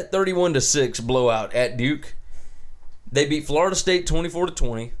 since that 31-6 blowout at Duke, they beat Florida State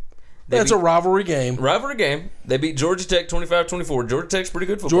 24-20. That's a rivalry game. They beat Georgia Tech 25-24. Georgia Tech's a pretty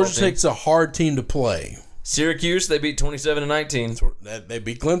good football team. Georgia Tech's a hard team to play. Syracuse, they beat 27-19. They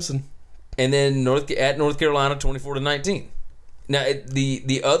beat Clemson. And then at North Carolina 24-19. Now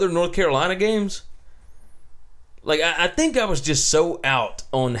the other North Carolina games, like I think I was just so out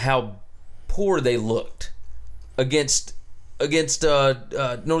on how poor they looked against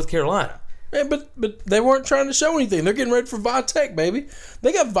North Carolina. Yeah, but they weren't trying to show anything. They're getting ready for Va Tech, baby.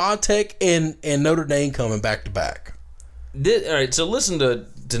 They got Va Tech and Notre Dame coming back to back. All right, so listen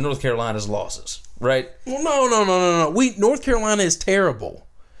to North Carolina's losses, right? Well, no. North Carolina is terrible.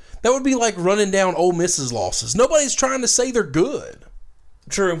 That would be like running down Ole Miss's losses. Nobody's trying to say they're good.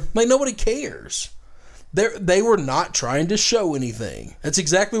 True. Like, nobody cares. They were not trying to show anything. That's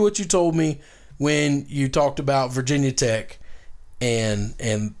exactly what you told me when you talked about Virginia Tech and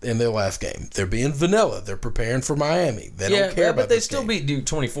their last game. They're being vanilla. They're preparing for Miami. They don't care about this game. But they still beat Duke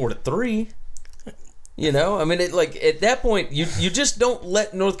 24-3. You know, I mean, at that point, you just don't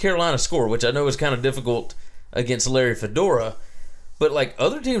let North Carolina score, which I know is kind of difficult against Larry Fedora, but like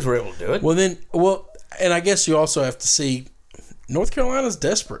other teams were able to do it. And I guess you also have to see North Carolina's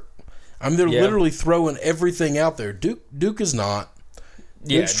desperate. I mean, they're literally throwing everything out there. Duke is not.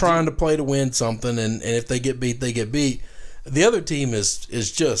 Duke's trying to play to win something, and if they get beat, they get beat. The other team is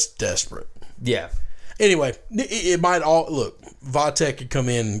just desperate. Yeah. Anyway, it might all look. Vatek could come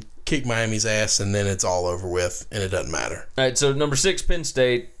in and kick Miami's ass, and then it's all over with, and it doesn't matter. All right, so number 6, Penn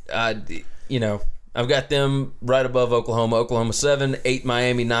State. I've got them right above Oklahoma. Oklahoma 7, 8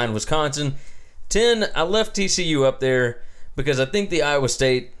 Miami, 9 Wisconsin, 10. I left TCU up there because I think the Iowa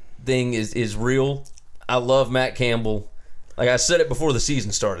State thing is real. I love Matt Campbell. Like I said it before the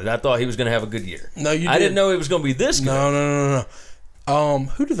season started, I thought he was going to have a good year. No, you. I didn't know it was going to be this good. No.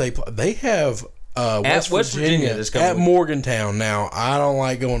 Who do they play? They have West Virginia at Morgantown. Now, I don't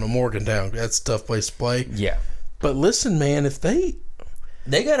like going to Morgantown. That's a tough place to play. Yeah. But listen, man, if they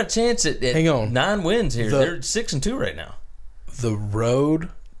got a chance at hang on. 9 wins here. They're 6-2 right now. The road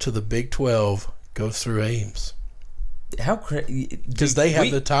to the Big 12 goes through Ames. How crazy? Because they have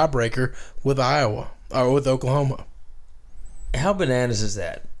the tiebreaker with Iowa or with Oklahoma. How bananas is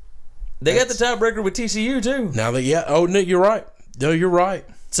that? They got the tiebreaker with TCU too. Now oh no, you're right. No, you're right.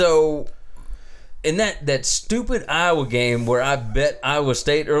 So, in that stupid Iowa game where I bet Iowa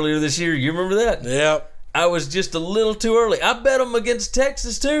State earlier this year, you remember that? Yep. I was just a little too early. I bet them against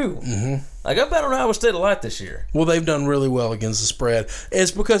Texas too. Mm-hmm. Like I bet on Iowa State a lot this year. Well, they've done really well against the spread.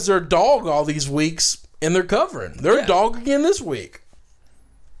 It's because they're a dog all these weeks and they're covering. They're a dog again this week.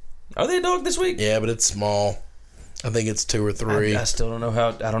 Are they a dog this week? Yeah, but it's small. I think it's 2 or 3. I still don't know how.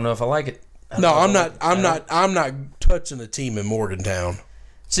 I don't know if I like it. I'm not touching a team in Morgantown.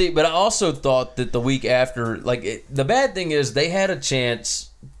 See, but I also thought that the week after, the bad thing is they had a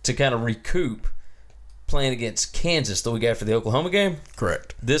chance to kind of recoup playing against Kansas the week after the Oklahoma game.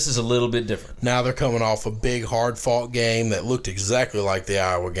 Correct. This is a little bit different. Now they're coming off a big, hard-fought game that looked exactly like the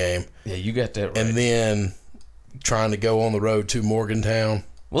Iowa game. Yeah, you got that right. And then trying to go on the road to Morgantown.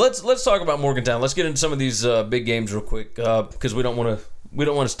 Well, let's talk about Morgantown. Let's get into some of these big games real quick because we don't want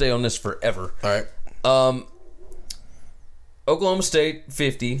to stay on this forever. All right. Oklahoma State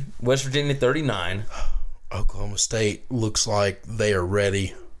 50, West Virginia 39. Oklahoma State looks like they are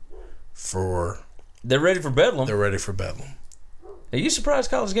ready for. They're ready for Bedlam. They're ready for Bedlam. Are you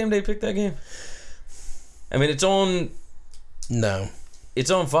surprised College Game Day picked that game? I mean, it's on. No.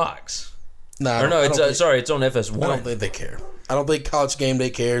 It's on Fox. No. It's on FS1. I don't think they care. I don't think College Game Day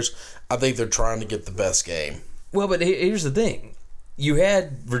cares. I think they're trying to get the best game. Well, but here's the thing. You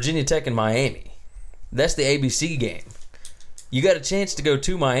had Virginia Tech and Miami. That's the ABC game. You got a chance to go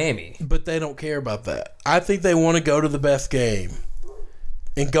to Miami. But they don't care about that. I think they want to go to the best game.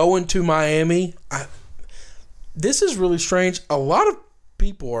 And going to Miami, this is really strange. A lot of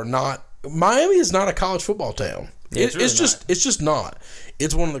people are not. Miami is not a college football town. Yeah, it's just not.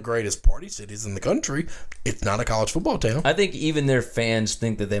 It's one of the greatest party cities in the country. It's not a college football town. I think even their fans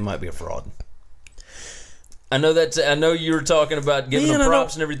think that they might be a fraud. I know you were talking about giving them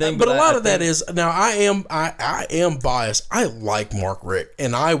props and everything, but a lot of that is now. I am biased. I like Mark Richt,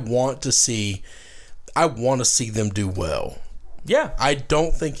 and I want to see them do well. Yeah, I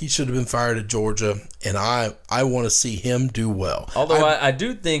don't think he should have been fired at Georgia, and I want to see him do well. Although I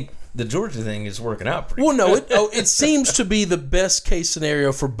do think the Georgia thing is working out pretty well. No, it seems to be the best case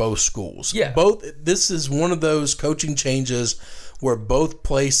scenario for both schools. Yeah. This is one of those coaching changes where both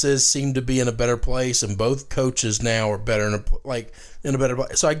places seem to be in a better place and both coaches now are better in a better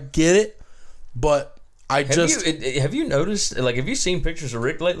place. So I get it, but have you noticed, have you seen pictures of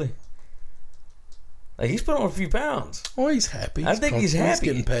Rick lately? He's put on a few pounds. Oh, he's happy. I think he's happy. He's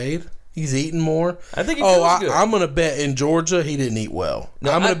getting paid. He's eating more. I think he feels good. I'm going to bet in Georgia he didn't eat well.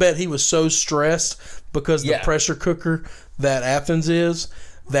 No, I'm going to bet he was so stressed because the pressure cooker that Athens is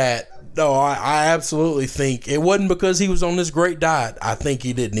that, I absolutely think it wasn't because he was on this great diet. I think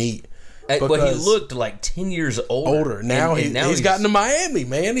he didn't eat. But he looked like 10 years older. Now he's gotten to Miami,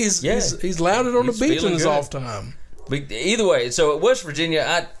 man. He's lounging on the beach in his off time. But either way, so at West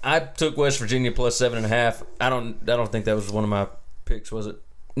Virginia, I took West Virginia plus 7.5. I don't think that was one of my picks, was it?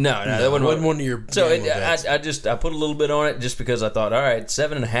 No, that wasn't one of your. So I put a little bit on it just because I thought, all right,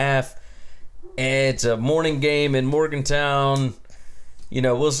 7.5. And it's a morning game in Morgantown.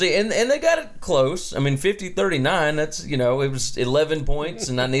 We'll see. And they got it close. I mean, 50-39. That's it was 11 points,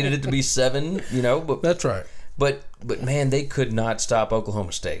 and I needed it to be 7. But that's right. But man, they could not stop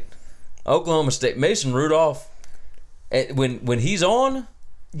Oklahoma State. Oklahoma State, Mason Rudolph. When he's on,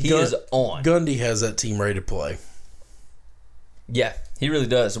 he is on. Gundy has that team ready to play. Yeah, he really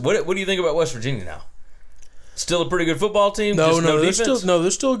does. What do you think about West Virginia now? Still a pretty good football team? No, Just no they're defense?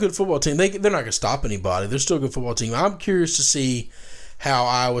 they're still a good football team. They're not going to stop anybody. They're still a good football team. I'm curious to see how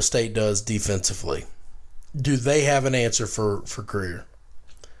Iowa State does defensively. Do they have an answer for career?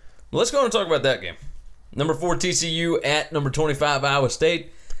 Well, let's go on and talk about that game. Number 4 TCU at number 25 Iowa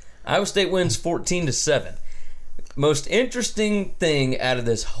State. Iowa State wins 14-7. Most interesting thing out of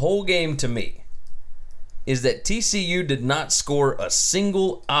this whole game to me is that TCU did not score a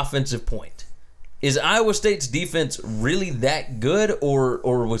single offensive point. Is Iowa State's defense really that good,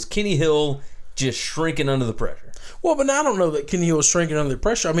 or was Kenny Hill just shrinking under the pressure? Well, but I don't know that Kenny Hill was shrinking under the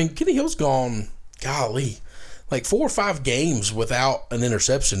pressure. I mean, Kenny Hill's gone, golly, like 4 or 5 games without an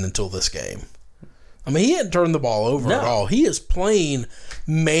interception until this game. I mean, he hadn't turned the ball over at all. He is playing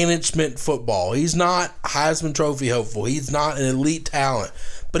management football. He's not Heisman Trophy hopeful. He's not an elite talent,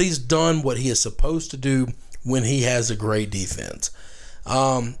 but he's done what he is supposed to do when he has a great defense.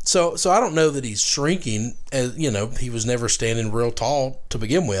 So I don't know that he's shrinking. As you know, he was never standing real tall to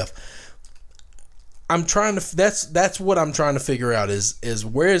begin with. That's what I'm trying to figure out is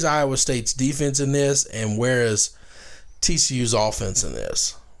where is Iowa State's defense in this, and where is TCU's offense in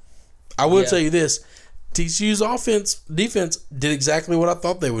this? I will tell you this: TCU's defense did exactly what I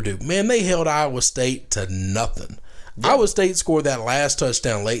thought they would do. Man, they held Iowa State to nothing. Yeah. Iowa State scored that last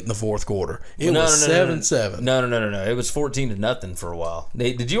touchdown late in the fourth quarter. It was 7-7. No. It was 14-0 for a while.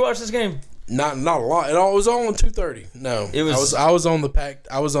 Did you watch this game? Not a lot. It was all on 2:30. No, it was. I was on the pack.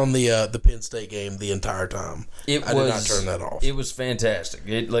 I was on the Penn State game the entire time. I did not turn that off. It was fantastic.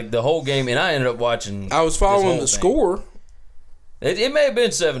 The whole game, and I ended up watching. I was following the score. It may have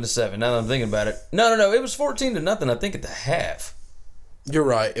been 7-7. Now that I'm thinking about it, no. It was 14-0. I think at the half. You're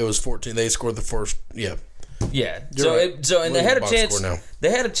right. It was 14. They scored the first. Yeah. Yeah. Right. And they had a chance.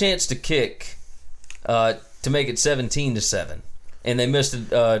 They had a chance to kick to make it 17-7, and they missed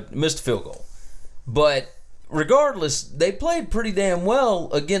a field goal. But regardless, they played pretty damn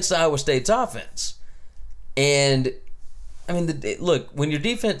well against Iowa State's offense. And I mean, look, when your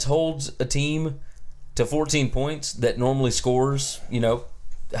defense holds a team to 14 points that normally scores,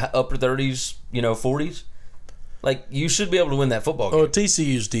 upper 30s, 40s. Like, you should be able to win that football game. Oh,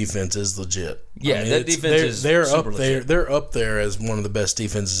 TCU's defense is legit. Yeah, I mean, that defense is they're super up there. legit. They're up there as one of the best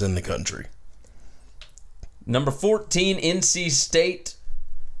defenses in the country. Number 14, NC State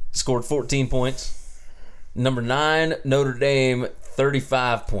scored 14 points. Number 9, Notre Dame,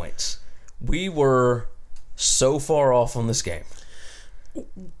 35 points. We were so far off on this game.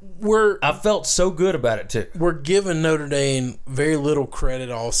 I felt so good about it too. We're giving Notre Dame very little credit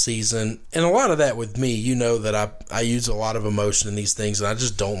all season, and a lot of that with me. You know that I use a lot of emotion in these things, and I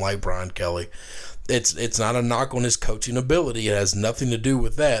just don't like Brian Kelly. It's not a knock on his coaching ability. It has nothing to do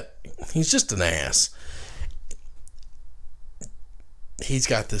with that. He's just an ass. He's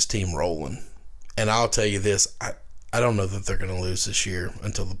got this team rolling, and I'll tell you this: I don't know that they're going to lose this year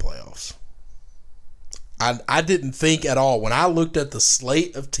until the playoffs. I didn't think at all. When I looked at the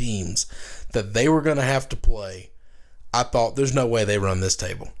slate of teams that they were going to have to play, I thought there's no way they run this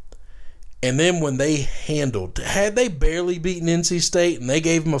table. And then when they had they barely beaten NC State and they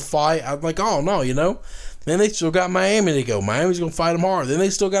gave them a fight, I'm like, oh, no, Then they still got Miami to go. Miami's going to fight them hard. Then they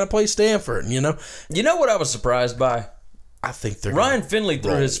still got to play Stanford, You know what I was surprised by? I think they're Ryan Finley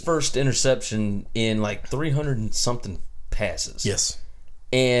threw his first interception in like 300 and something passes. Yes.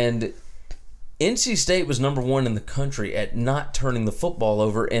 And NC State was number 1 in the country at not turning the football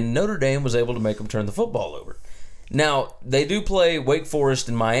over, and Notre Dame was able to make them turn the football over. Now, they do play Wake Forest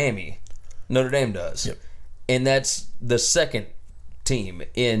and Miami. Notre Dame does. Yep. And that's the second team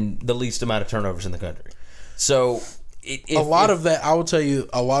in the least amount of turnovers in the country. So, a lot of that, I will tell you,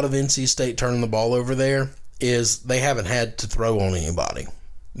 a lot of NC State turning the ball over there is they haven't had to throw on anybody.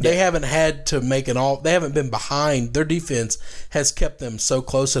 They haven't had to make they haven't been behind. Their defense has kept them so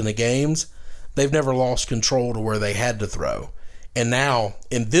close in the games. They've never lost control to where they had to throw. And now,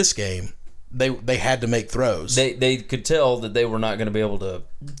 in this game, they had to make throws. They could tell that they were not going to be able to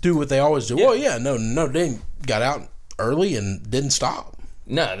do what they always do. Yeah. Well, Notre Dame got out early and didn't stop.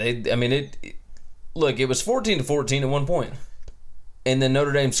 No, look, it was 14-14 at one point. And then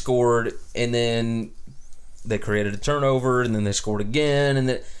Notre Dame scored, and then they created a turnover, and then they scored again.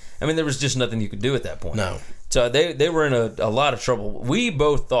 And there was just nothing you could do at that point. No. So they were in a lot of trouble. We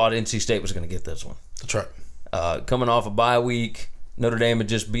both thought NC State was going to get this one. That's right. Coming off a bye week, Notre Dame had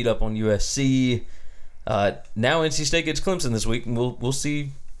just beat up on USC. Now NC State gets Clemson this week, and we'll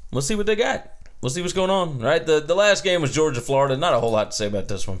see what they got. We'll see what's going on. Right? The last game was Georgia-Florida. Not a whole lot to say about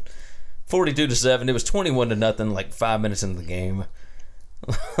this one. 42-7. It was 21-0 like 5 minutes into the game.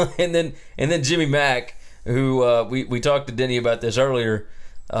 and then Jimmy Mack, who we talked to Denny about this earlier.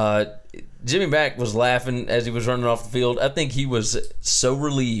 Jimmy Mack was laughing as he was running off the field. I think he was so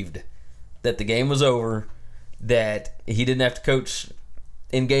relieved that the game was over, that he didn't have to coach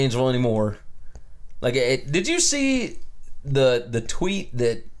in Gainesville anymore. Like, did you see the tweet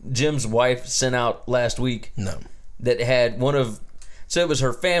that Jim's wife sent out last week? No. That had so it was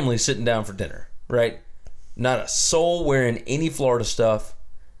her family sitting down for dinner, right? Not a soul wearing any Florida stuff.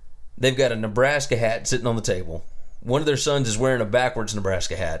 They've got a Nebraska hat sitting on the table. One of their sons is wearing a backwards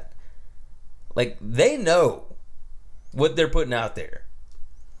Nebraska hat. Like, they know what they're putting out there.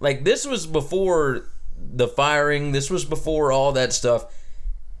 Like, this was before the firing. This was before all that stuff.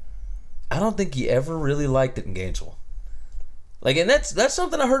 I don't think he ever really liked it in Gainesville. Like, and that's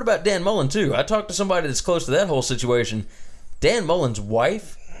something I heard about Dan Mullen, too. I talked to somebody that's close to that whole situation. Dan Mullen's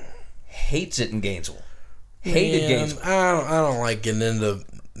wife hates it in Gainesville. Hated Gainesville. I don't like getting into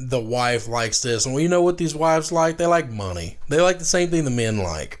the wife likes this. And you know what these wives like? They like money. They like the same thing the men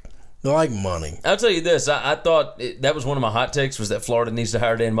like. They like money. I'll tell you this. I thought that was one of my hot takes, was that Florida needs to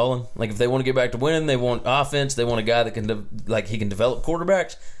hire Dan Mullen. Like, if they want to get back to winning, they want offense, they want a guy that can, he can develop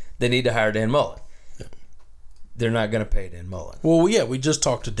quarterbacks, they need to hire Dan Mullen. Yeah. They're not going to pay Dan Mullen. Well, yeah, we just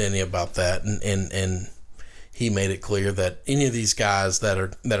talked to Denny about that, and he made it clear that any of these guys that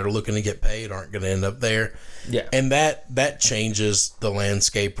are looking to get paid aren't going to end up there. Yeah. And that changes the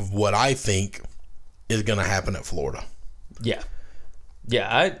landscape of what I think is going to happen at Florida. Yeah.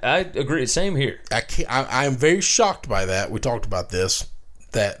 Yeah, I agree. Same here. I am very shocked by that. We talked about this,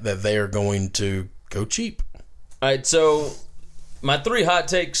 that they are going to go cheap. All right, so my 3 hot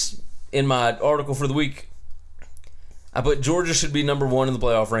takes in my article for the week. I put Georgia should be number 1 in the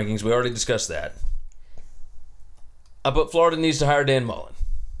playoff rankings. We already discussed that. I put Florida needs to hire Dan Mullen.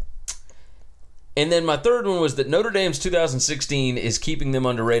 And then my third one was that Notre Dame's 2016 is keeping them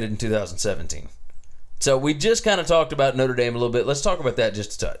underrated in 2017. So we just kind of talked about Notre Dame a little bit. Let's talk about that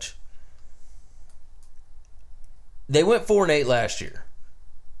just a touch. They went 4-8 last year.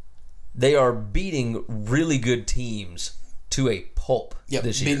 They are beating really good teams to a pulp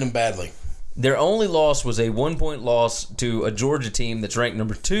this year. Beating them badly. Their only loss was a 1-point loss to a Georgia team that's ranked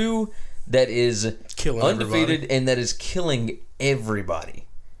number 2, that is killing undefeated everybody. and that is killing everybody.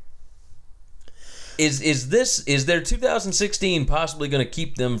 Is their 2016 possibly going to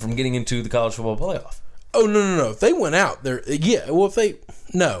keep them from getting into the college football playoff? Oh, no. If they went out there,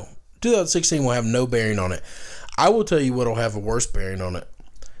 no. 2016 will have no bearing on it. I will tell you what will have a worse bearing on it.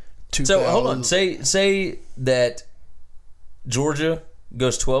 So, hold on. Say that Georgia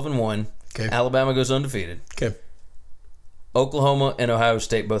goes 12-1. Okay. Alabama goes undefeated. Okay. Oklahoma and Ohio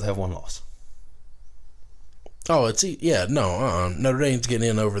State both have 1 loss. Oh, Notre Dame's getting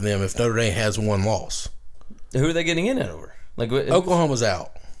in over them if Notre Dame has 1 loss. Who are they getting in over? Oklahoma's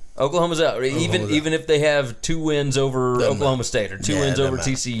out. Oklahoma's out. Even if they have 2 wins over Oklahoma State or 2 wins over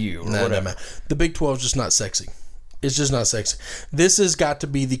TCU or whatever. The Big 12 is just not sexy. It's just not sexy. This has got to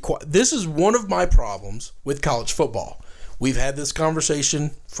be this is one of my problems with college football. We've had this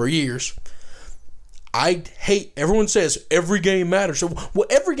conversation for years. I hate, everyone says every game matters. Well,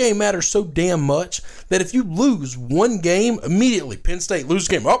 every game matters so damn much that if you lose 1 game, immediately Penn State loses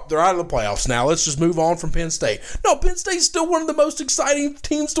a game. Oh, they're out of the playoffs now. Let's just move on from Penn State. No, Penn State's still one of the most exciting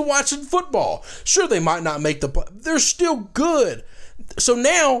teams to watch in football. Sure, they might not make the play. They're still good. So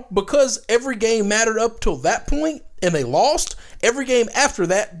now, because every game mattered up till that point and they lost, every game after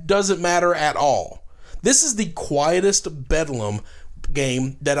that doesn't matter at all. This is the quietest bedlam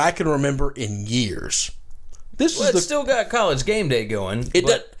game that I can remember in years. It's still got College Game Day going.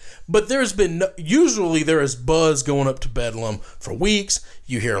 But there's been usually there is buzz going up to Bedlam for weeks.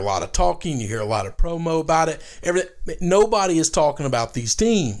 You hear a lot of talking. You hear a lot of promo about it. Nobody is talking about these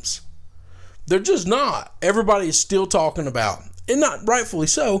teams. They're just not. Everybody is still talking about, and not rightfully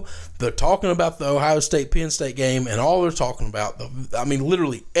so. They're talking about the Ohio State Penn State game, and all they're talking about,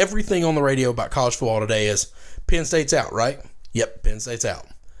 literally everything on the radio about college football today is Penn State's out, right? Yep, Penn State's out.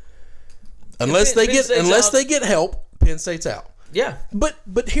 Unless they get help, Penn State's out. Yeah. But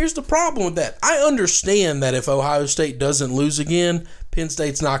here's the problem with that. I understand that if Ohio State doesn't lose again, Penn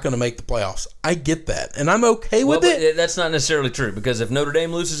State's not going to make the playoffs. I get that, and I'm okay with it. That's not necessarily true, because if Notre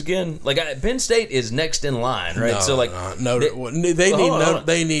Dame loses again, Penn State is next in line, right?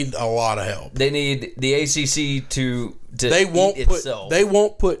 They need a lot of help. They need the ACC to they won't eat itself. They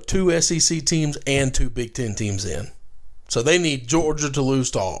won't put 2 SEC teams and 2 Big Ten teams in. So they need Georgia to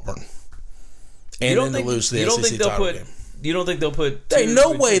lose to Auburn, and then to lose to the SEC title game. You don't think they'll put? There's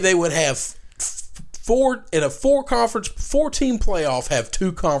no way they would have 4 in a 4-team playoff have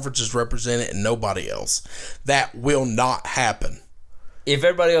 2 conferences represented and nobody else. That will not happen. If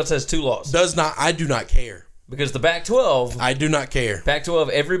everybody else has 2 losses, I do not care. Because the Pac-12, I do not care. Pac-12,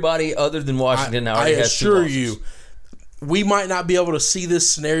 everybody other than Washington now already has 2 losses. I assure you, we might not be able to see this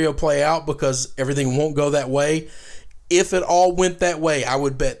scenario play out because everything won't go that way. If it all went that way, I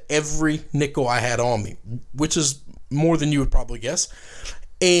would bet every nickel I had on me, which is more than you would probably guess.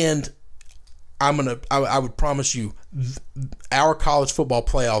 And I would promise you, our college football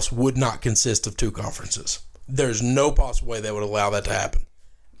playoffs would not consist of 2 conferences. There's no possible way they would allow that to happen.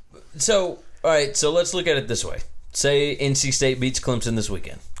 So, all right, so let's look at it this way. Say NC State beats Clemson this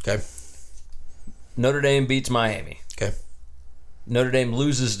weekend. Okay. Notre Dame beats Miami. Okay. Notre Dame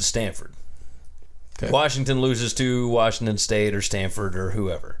loses to Stanford. Okay. Washington loses to Washington State or Stanford or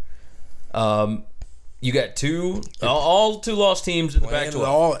whoever. You got all 2 lost teams in the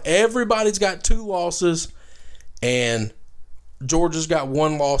Pac-12. Everybody's got 2 losses, and Georgia's got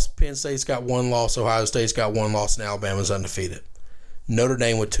 1 loss, Penn State's got 1 loss, Ohio State's got 1 loss, and Alabama's undefeated. Notre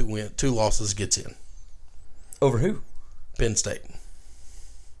Dame with 2 losses gets in. Over who? Penn State.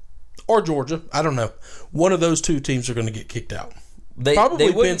 Or Georgia. I don't know. One of those 2 teams are going to get kicked out.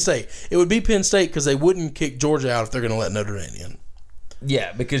 Probably Penn State. It would be Penn State because they wouldn't kick Georgia out if they're going to let Notre Dame in.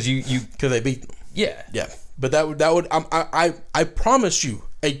 Yeah, because because they beat them. Yeah. Yeah. But that would I promise you,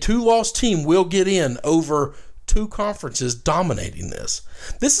 a 2-loss team will get in over 2 conferences dominating this.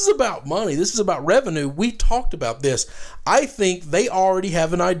 This is about money. This is about revenue. We talked about this. I think they already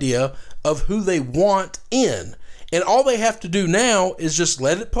have an idea of who they want in. And all they have to do now is just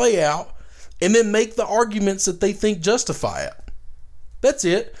let it play out and then make the arguments that they think justify it. That's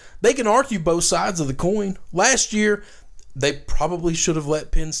it. They can argue both sides of the coin. Last year, they probably should have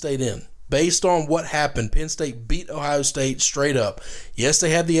let Penn State in. Based on what happened, Penn State beat Ohio State straight up. Yes, they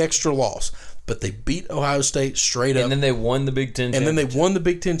had the extra loss, but they beat Ohio State straight up. And then they won the Big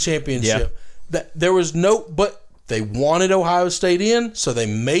Ten championship. Yeah. But they wanted Ohio State in, so they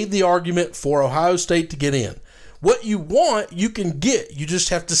made the argument for Ohio State to get in. What you want, you can get. You just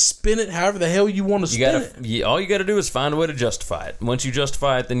have to spin it however the hell you want to spin it. All you got to do is find a way to justify it. Once you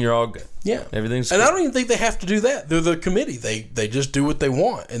justify it, then you're all good. Yeah. Everything's good. And I don't even think they have to do that. They're the committee. They just do what they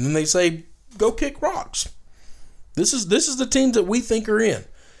want. And then they say, go kick rocks. This is the teams that we think are in.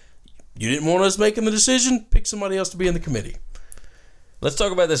 You didn't want us making the decision, pick somebody else to be in the committee. Let's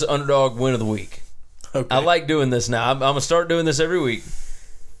talk about this underdog win of the week. Okay. I like doing this now. I'm going to start doing this every week.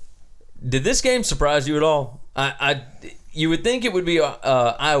 Did this game surprise you at all? You would think it would be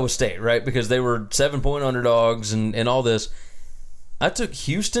Iowa State, right? Because they were 7-point underdogs and all this. I took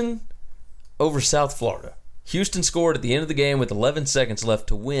Houston over South Florida. Houston scored at the end of the game with 11 seconds left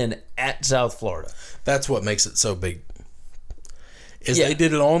to win at South Florida. That's what makes it so big. They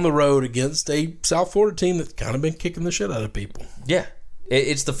did it on the road against a South Florida team that's kind of been kicking the shit out of people. Yeah.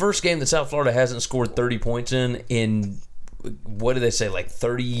 It's the first game that South Florida hasn't scored 30 points in what do they say, like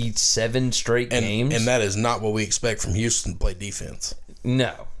 37 straight games? And that is not what we expect from Houston to play defense.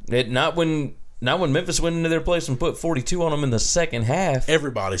 No. Not when Memphis went into their place and put 42 on them in the second half.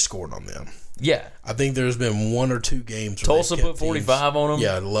 Everybody scored on them. Yeah. I think there's been 1 or 2 games where Tulsa put 45 on them.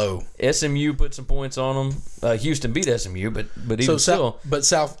 Yeah, low. SMU put some points on them. Houston beat SMU, but even still.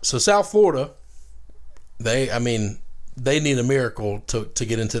 South Florida, they need a miracle to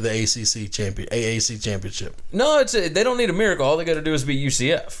get into the AAC championship. No, they don't need a miracle. All they got to do is beat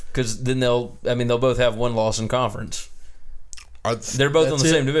UCF because then they'll both have 1 loss in conference. They're both in the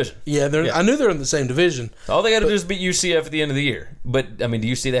same division. Yeah, I knew they're in the same division. All they got to do is beat UCF at the end of the year. But do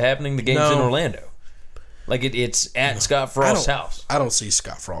you see that happening? The game's in Orlando. Like it's at Scott Frost's house. I don't see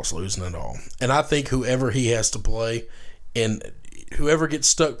Scott Frost losing at all. And I think whoever he has to play, and whoever gets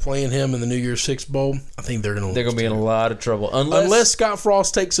stuck playing him in the New Year's Six Bowl, I think they're going to be in a lot of trouble unless Scott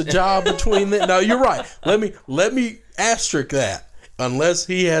Frost takes a job between them. No, you're right. Let me asterisk that. Unless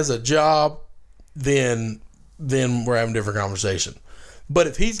he has a job, then we're having a different conversation. But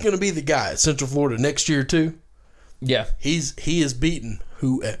if he's going to be the guy at Central Florida next year too, yeah, he is beaten.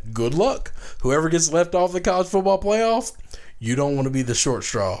 Good luck. Whoever gets left off the college football playoff, you don't want to be the short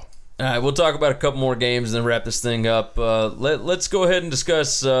straw. All right, we'll talk about a couple more games and then wrap this thing up. Let's go ahead and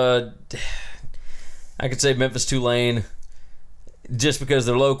discuss, I could say Memphis-Tulane, just because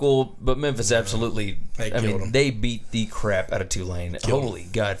they're local, but Memphis absolutely, they beat the crap out of Tulane. Holy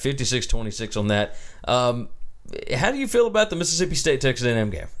God, 56-26 on that. How do you feel about the Mississippi State-Texas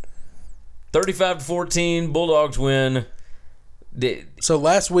A&M game? 35-14, Bulldogs win. So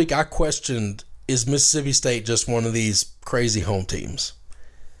last week I questioned, is Mississippi State just one of these crazy home teams?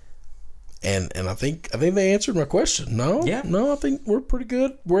 And I think they answered my question. No, I think we're pretty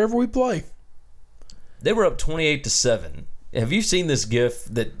good wherever we play. They were up 28-7 Have you seen this GIF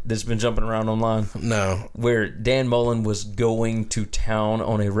that's been jumping around online? No. Where Dan Mullen was going to town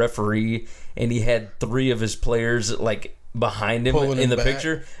on a referee, and he had 3 of his players like behind him Pulling in him the back?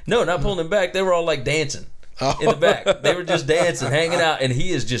 picture. No, not pulling him back. They were all like dancing in the back. They were just dancing, hanging out, and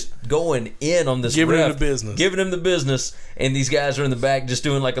he is just going in on this Giving him ref, the business. giving him the business, and these guys are in the back just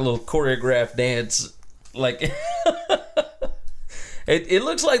doing like a little choreographed dance. Like, it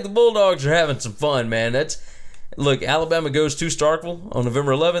looks like the Bulldogs are having some fun, man. Look, Alabama goes to Starkville on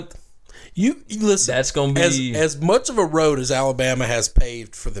November 11th. You listen. That's going to be as much of a road as Alabama has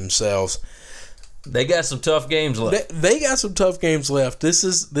paved for themselves. They got some tough games left. They got some tough games left. This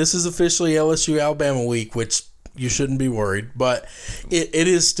is officially LSU Alabama week, which you shouldn't be worried, but it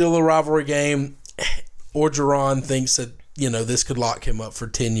is still a rivalry game. Orgeron thinks that this could lock him up for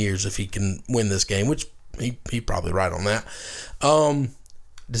 10 years if he can win this game, which he probably right on that.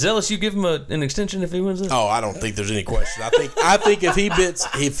 Does LSU give him an extension if he wins this? Oh, I don't think there's any question. I think if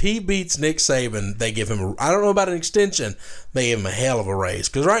he beats Nick Saban, they give him I don't know about an extension. They give him a hell of a raise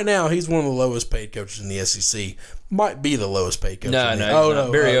because right now he's one of the lowest paid coaches in the SEC. Might be the lowest paid coach. No.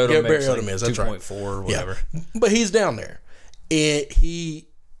 Barry Odom is. That's 2.4 or whatever. Yeah. But he's down there, and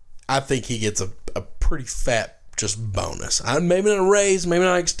I think he gets a pretty fat just bonus. Maybe not a raise, maybe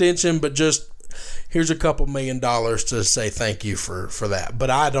not an extension, but just. Here's a couple $1 million to say thank you for that. But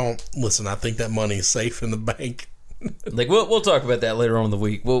I think that money is safe in the bank. Like we'll talk about that later on in the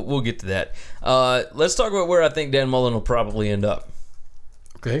week. We'll get to that. Let's talk about where I think Dan Mullen will probably end up.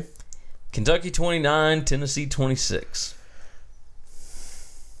 Okay. Kentucky 29, Tennessee 26.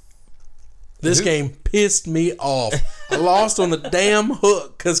 This game pissed me off. I lost on the damn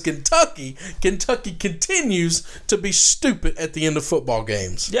hook because Kentucky continues to be stupid at the end of football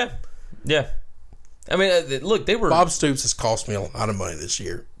games. Yeah. I mean, look, they were... Bob Stoops has cost me a lot of money this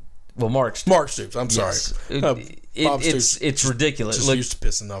year. Well, Mark Stoops, I'm sorry. Yes. It's ridiculous. Just used to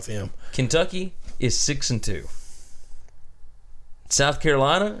pissing off him. Kentucky is 6-2. South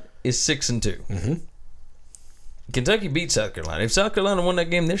Carolina is 6-2. Mm-hmm. Kentucky beat South Carolina. If South Carolina won that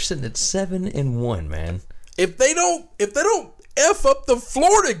game, they're sitting at 7-1, man. If they don't F up the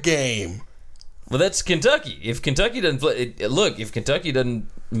Florida game. Well, that's Kentucky. If Kentucky doesn't play, if Kentucky doesn't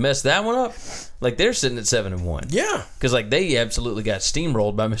mess that one up, like they're sitting at 7-1. Yeah, because like they absolutely got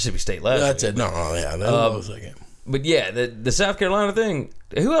steamrolled by Mississippi State last week. That's it. No, yeah, that was that game. But yeah, the South Carolina thing.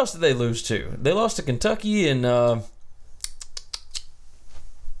 Who else did they lose to? They lost to Kentucky, and I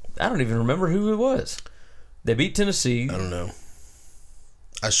don't even remember who it was. They beat Tennessee. I don't know.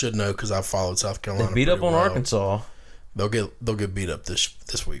 I should know because I followed South Carolina. They beat up on Arkansas. They'll get beat up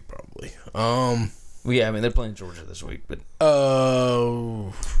this week probably. Well, yeah, I mean they're playing Georgia this week, but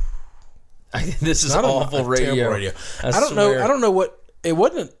this is awful radio. I don't know. I don't know what it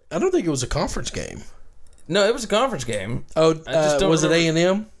wasn't. I don't think it was a conference game. No, it was a conference game. Oh, was it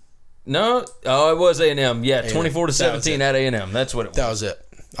A&M? No, it was A&M. Yeah, 24-17 at A&M. That's what it was. That was it.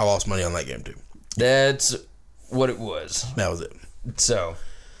 I lost money on that game too. That's what it was. That was it. So,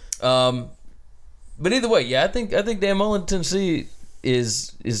 but either way, yeah, I think Dan Mullen, Tennessee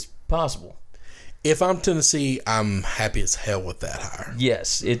is possible. If I'm Tennessee, I'm happy as hell with that hire.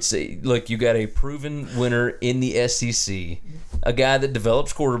 Yes, look, you got a proven winner in the SEC, a guy that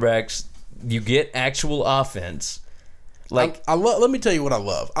develops quarterbacks. You get actual offense. Like let me tell you what I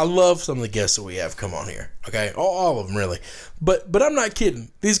love. I love some of the guests that we have come on here. Okay, all of them really. But I'm not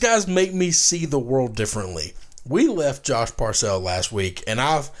kidding. These guys make me see the world differently. We left Josh Parcell last week, and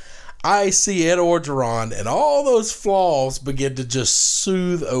I see Ed Orgeron and all those flaws begin to just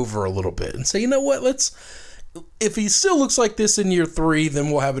soothe over a little bit and say, you know what? If he still looks like this in year 3,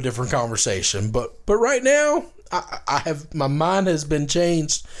 then we'll have a different conversation. But right now, my mind has been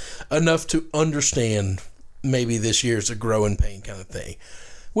changed enough to understand maybe this year's a growing pain kind of thing,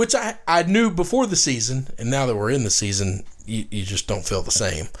 which I knew before the season, and now that we're in the season, you just don't feel the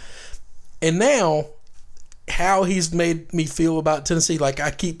same. And now, how he's made me feel about Tennessee, like I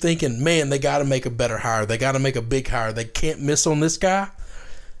keep thinking, man, they got to make a better hire. They got to make a big hire. They can't miss on this guy.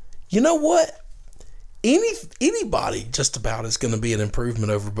 You know what? Anybody just about is going to be an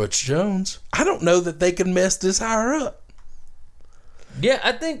improvement over Butch Jones. I don't know that they can mess this hire up. Yeah,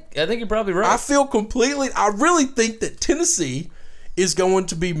 I think you're probably right. I really think that Tennessee is going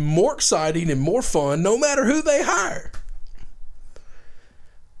to be more exciting and more fun no matter who they hire.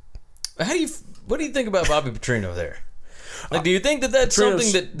 What do you think about Bobby Petrino there? Like, do you think that's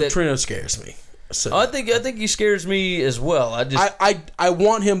something that Petrino scares me? So, I think he scares me as well. I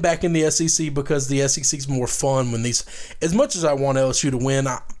want him back in the SEC because the SEC is more fun when these. As much as I want LSU to win,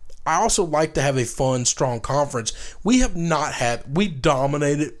 I also like to have a fun, strong conference. We have not had. We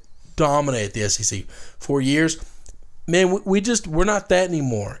dominated the SEC for years. man, we're not that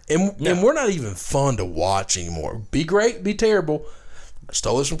anymore, and we're not even fun to watch anymore. Be great, be terrible. I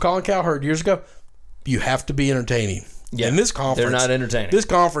stole this from Colin Cowherd years ago. You have to be entertaining. Yeah, in this conference, they're not entertaining. This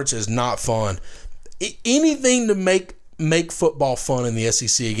conference is not fun. Anything to make football fun in the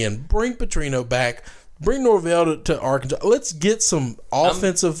SEC again. Bring Petrino back. Bring Norvell to Arkansas. Let's get some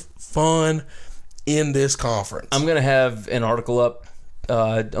offensive fun in this conference. I'm going to have an article up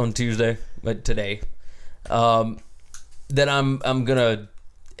on Tuesday, today, that I'm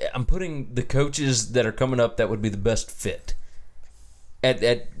putting the coaches that are coming up that would be the best fit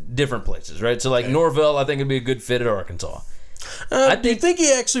at different places, right? So like Norvell, I think would be a good fit at Arkansas. Do you think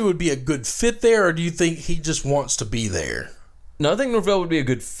he actually would be a good fit there, or do you think he just wants to be there? No, I think Norvell would be a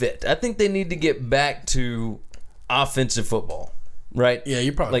good fit. I think they need to get back to offensive football, right? Yeah,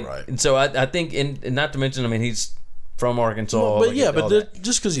 you're probably right. And so I think, and not to mention, I mean, he's from Arkansas. Well, but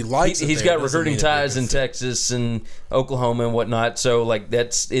just because he likes it, he's got recruiting ties in Texas and Oklahoma and whatnot. So like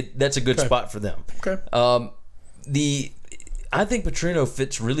that's a good spot for them. Okay. I think Petrino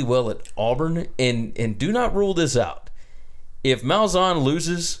fits really well at Auburn, and do not rule this out. If Malzahn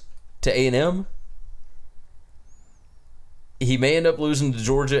loses to A&M, he may end up losing to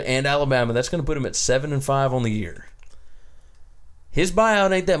Georgia and Alabama. That's going to put him at 7-5 on the year. His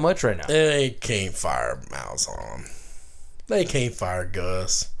buyout ain't that much right now. They can't fire Malzahn. They can't fire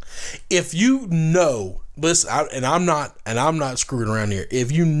Gus. If you know, listen, I'm not screwing around here.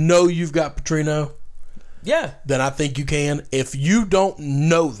 If you know you've got Petrino, yeah, then I think you can. If you don't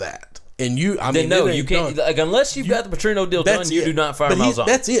know that, and you can't. Like, unless you've got the Petrino deal done, you do not fire Malzahn.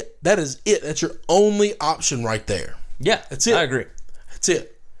 That's it. That is it. That's your only option right there. Yeah, that's it. I agree. That's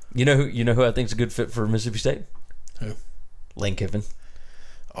it. You know who I think is a good fit for Mississippi State? Who? Lane Kiffin.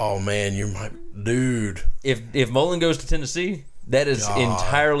 Oh man, you're my dude. If Mullen goes to Tennessee, that is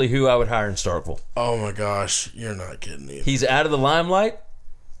entirely who I would hire in Starkville. Oh my gosh, you're not kidding me. He's out of the limelight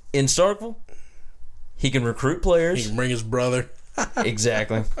in Starkville. He can recruit players. He can bring his brother.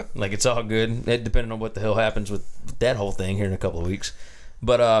 Exactly. Like, it's all good. Depending on what the hell happens with that whole thing here in a couple of weeks.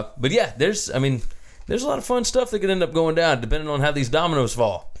 But yeah, there's a lot of fun stuff that could end up going down depending on how these dominoes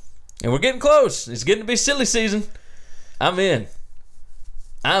fall. And we're getting close. It's getting to be silly season. I'm in.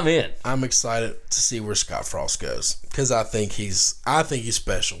 I'm excited to see where Scott Frost goes because I think he's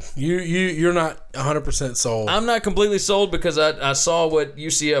special. You're not 100% sold. I'm not completely sold because I saw what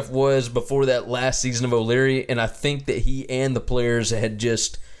UCF was before that last season of O'Leary, and I think that he and the players had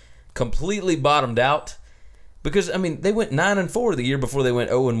just completely bottomed out because they went 9-4 the year before they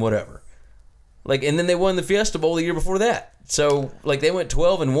went 0 and whatever. Like, and then they won the Fiesta Bowl the year before that. So like they went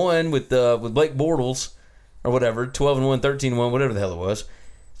 12-1 with Blake Bortles or whatever, 12-1, 13-1, whatever the hell it was.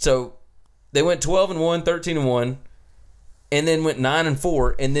 So they went 12-1, 13-1, and then went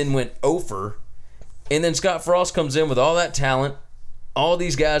 9-4, and then went 0-4. And then Scott Frost comes in with all that talent, all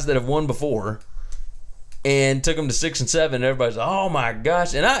these guys that have won before, and took them to 6-7. And everybody's like, oh my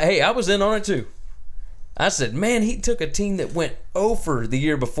gosh! And I was in on it too. I said, man, he took a team that went 0-4 the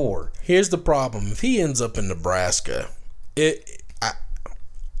year before. Here's the problem: if he ends up in Nebraska,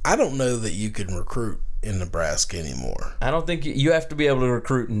 I don't know that you can recruit in Nebraska anymore. I don't think you have to be able to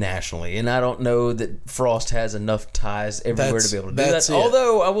recruit nationally, and I don't know that Frost has enough ties everywhere to be able to do that.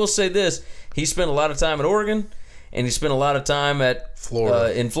 Although I will say this, he spent a lot of time at Oregon, and he spent a lot of time at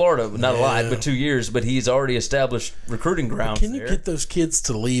Florida. In Florida, not a lot, but 2 years. But he's already established recruiting grounds. Can you get those kids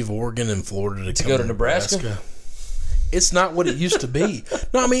to leave Oregon and Florida to go to Nebraska? It's not what it used to be.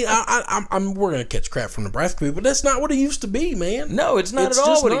 No, we're going to catch crap from Nebraska people, but that's not what it used to be, man. No, it's not at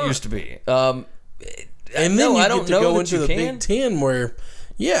all what it used to be. And then you get to go into the Big Ten where,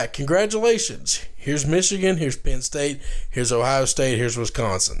 yeah, congratulations. Here's Michigan, here's Penn State, here's Ohio State, here's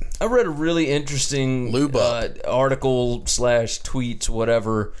Wisconsin. I read a really interesting article / tweets,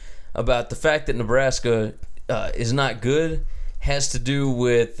 whatever, about the fact that Nebraska is not good has to do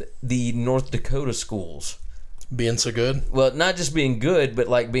with the North Dakota schools. Being so good? Well, not just being good, but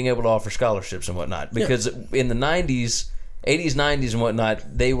like being able to offer scholarships and whatnot. Because in the 90s, 80s, 90s and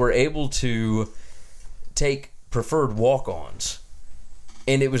whatnot, they were able to take preferred walk-ons,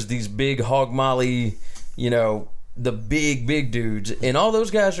 and it was these big hog molly, the big dudes, and all those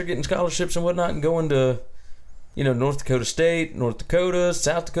guys are getting scholarships and whatnot and going to, North Dakota State, North Dakota,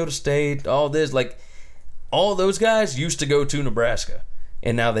 South Dakota State, all this. Like, all those guys used to go to Nebraska,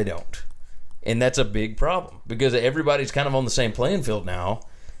 and now they don't, and that's a big problem because everybody's kind of on the same playing field now,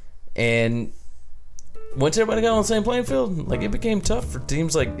 and once everybody got on the same playing field, like, it became tough for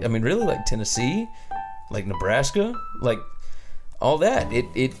teams like Tennessee, like Nebraska, like all that.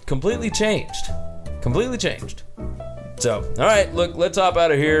 It completely changed. So, all right, look, let's hop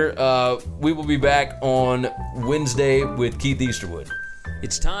out of here. We will be back on Wednesday with Keith Easterwood.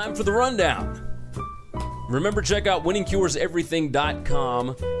 It's time for the rundown. Remember, check out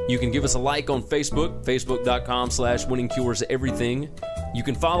winningcureseverything.com. You can give us a like on Facebook, facebook.com/winningcureseverything. You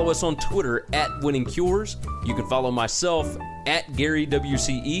can follow us on Twitter @winningcures. You can follow myself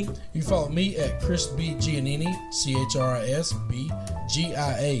 @GaryWCE. You can follow me at Chris B. Giannini,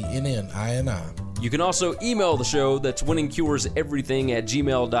 ChrisBGiannini. You can also email the show, that's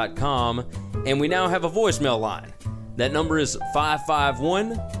winningcureseverything@gmail.com. And we now have a voicemail line. That number is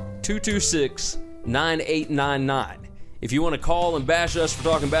 551-226-9899. If you want to call and bash us for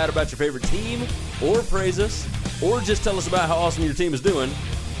talking bad about your favorite team, or praise us, or just tell us about how awesome your team is doing,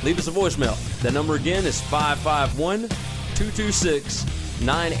 leave us a voicemail. That number again is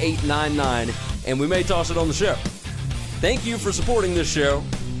 551-226-9899, and we may toss it on the show. Thank you for supporting this show,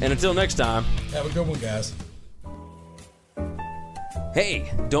 and until next time, have a good one, guys.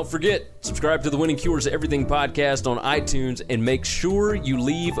 Hey, don't forget, subscribe to the Winning Cures Everything podcast on iTunes and make sure you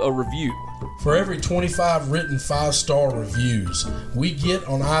leave a review. For every 25 written 5-star reviews we get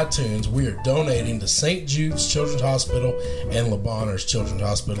on iTunes, we are donating to St. Jude's Children's Hospital and Le Bonheur Children's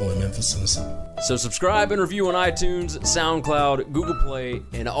Hospital in Memphis, Tennessee. So subscribe and review on iTunes, SoundCloud, Google Play,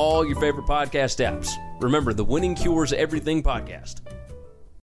 and all your favorite podcast apps. Remember, the Winning Cures Everything podcast.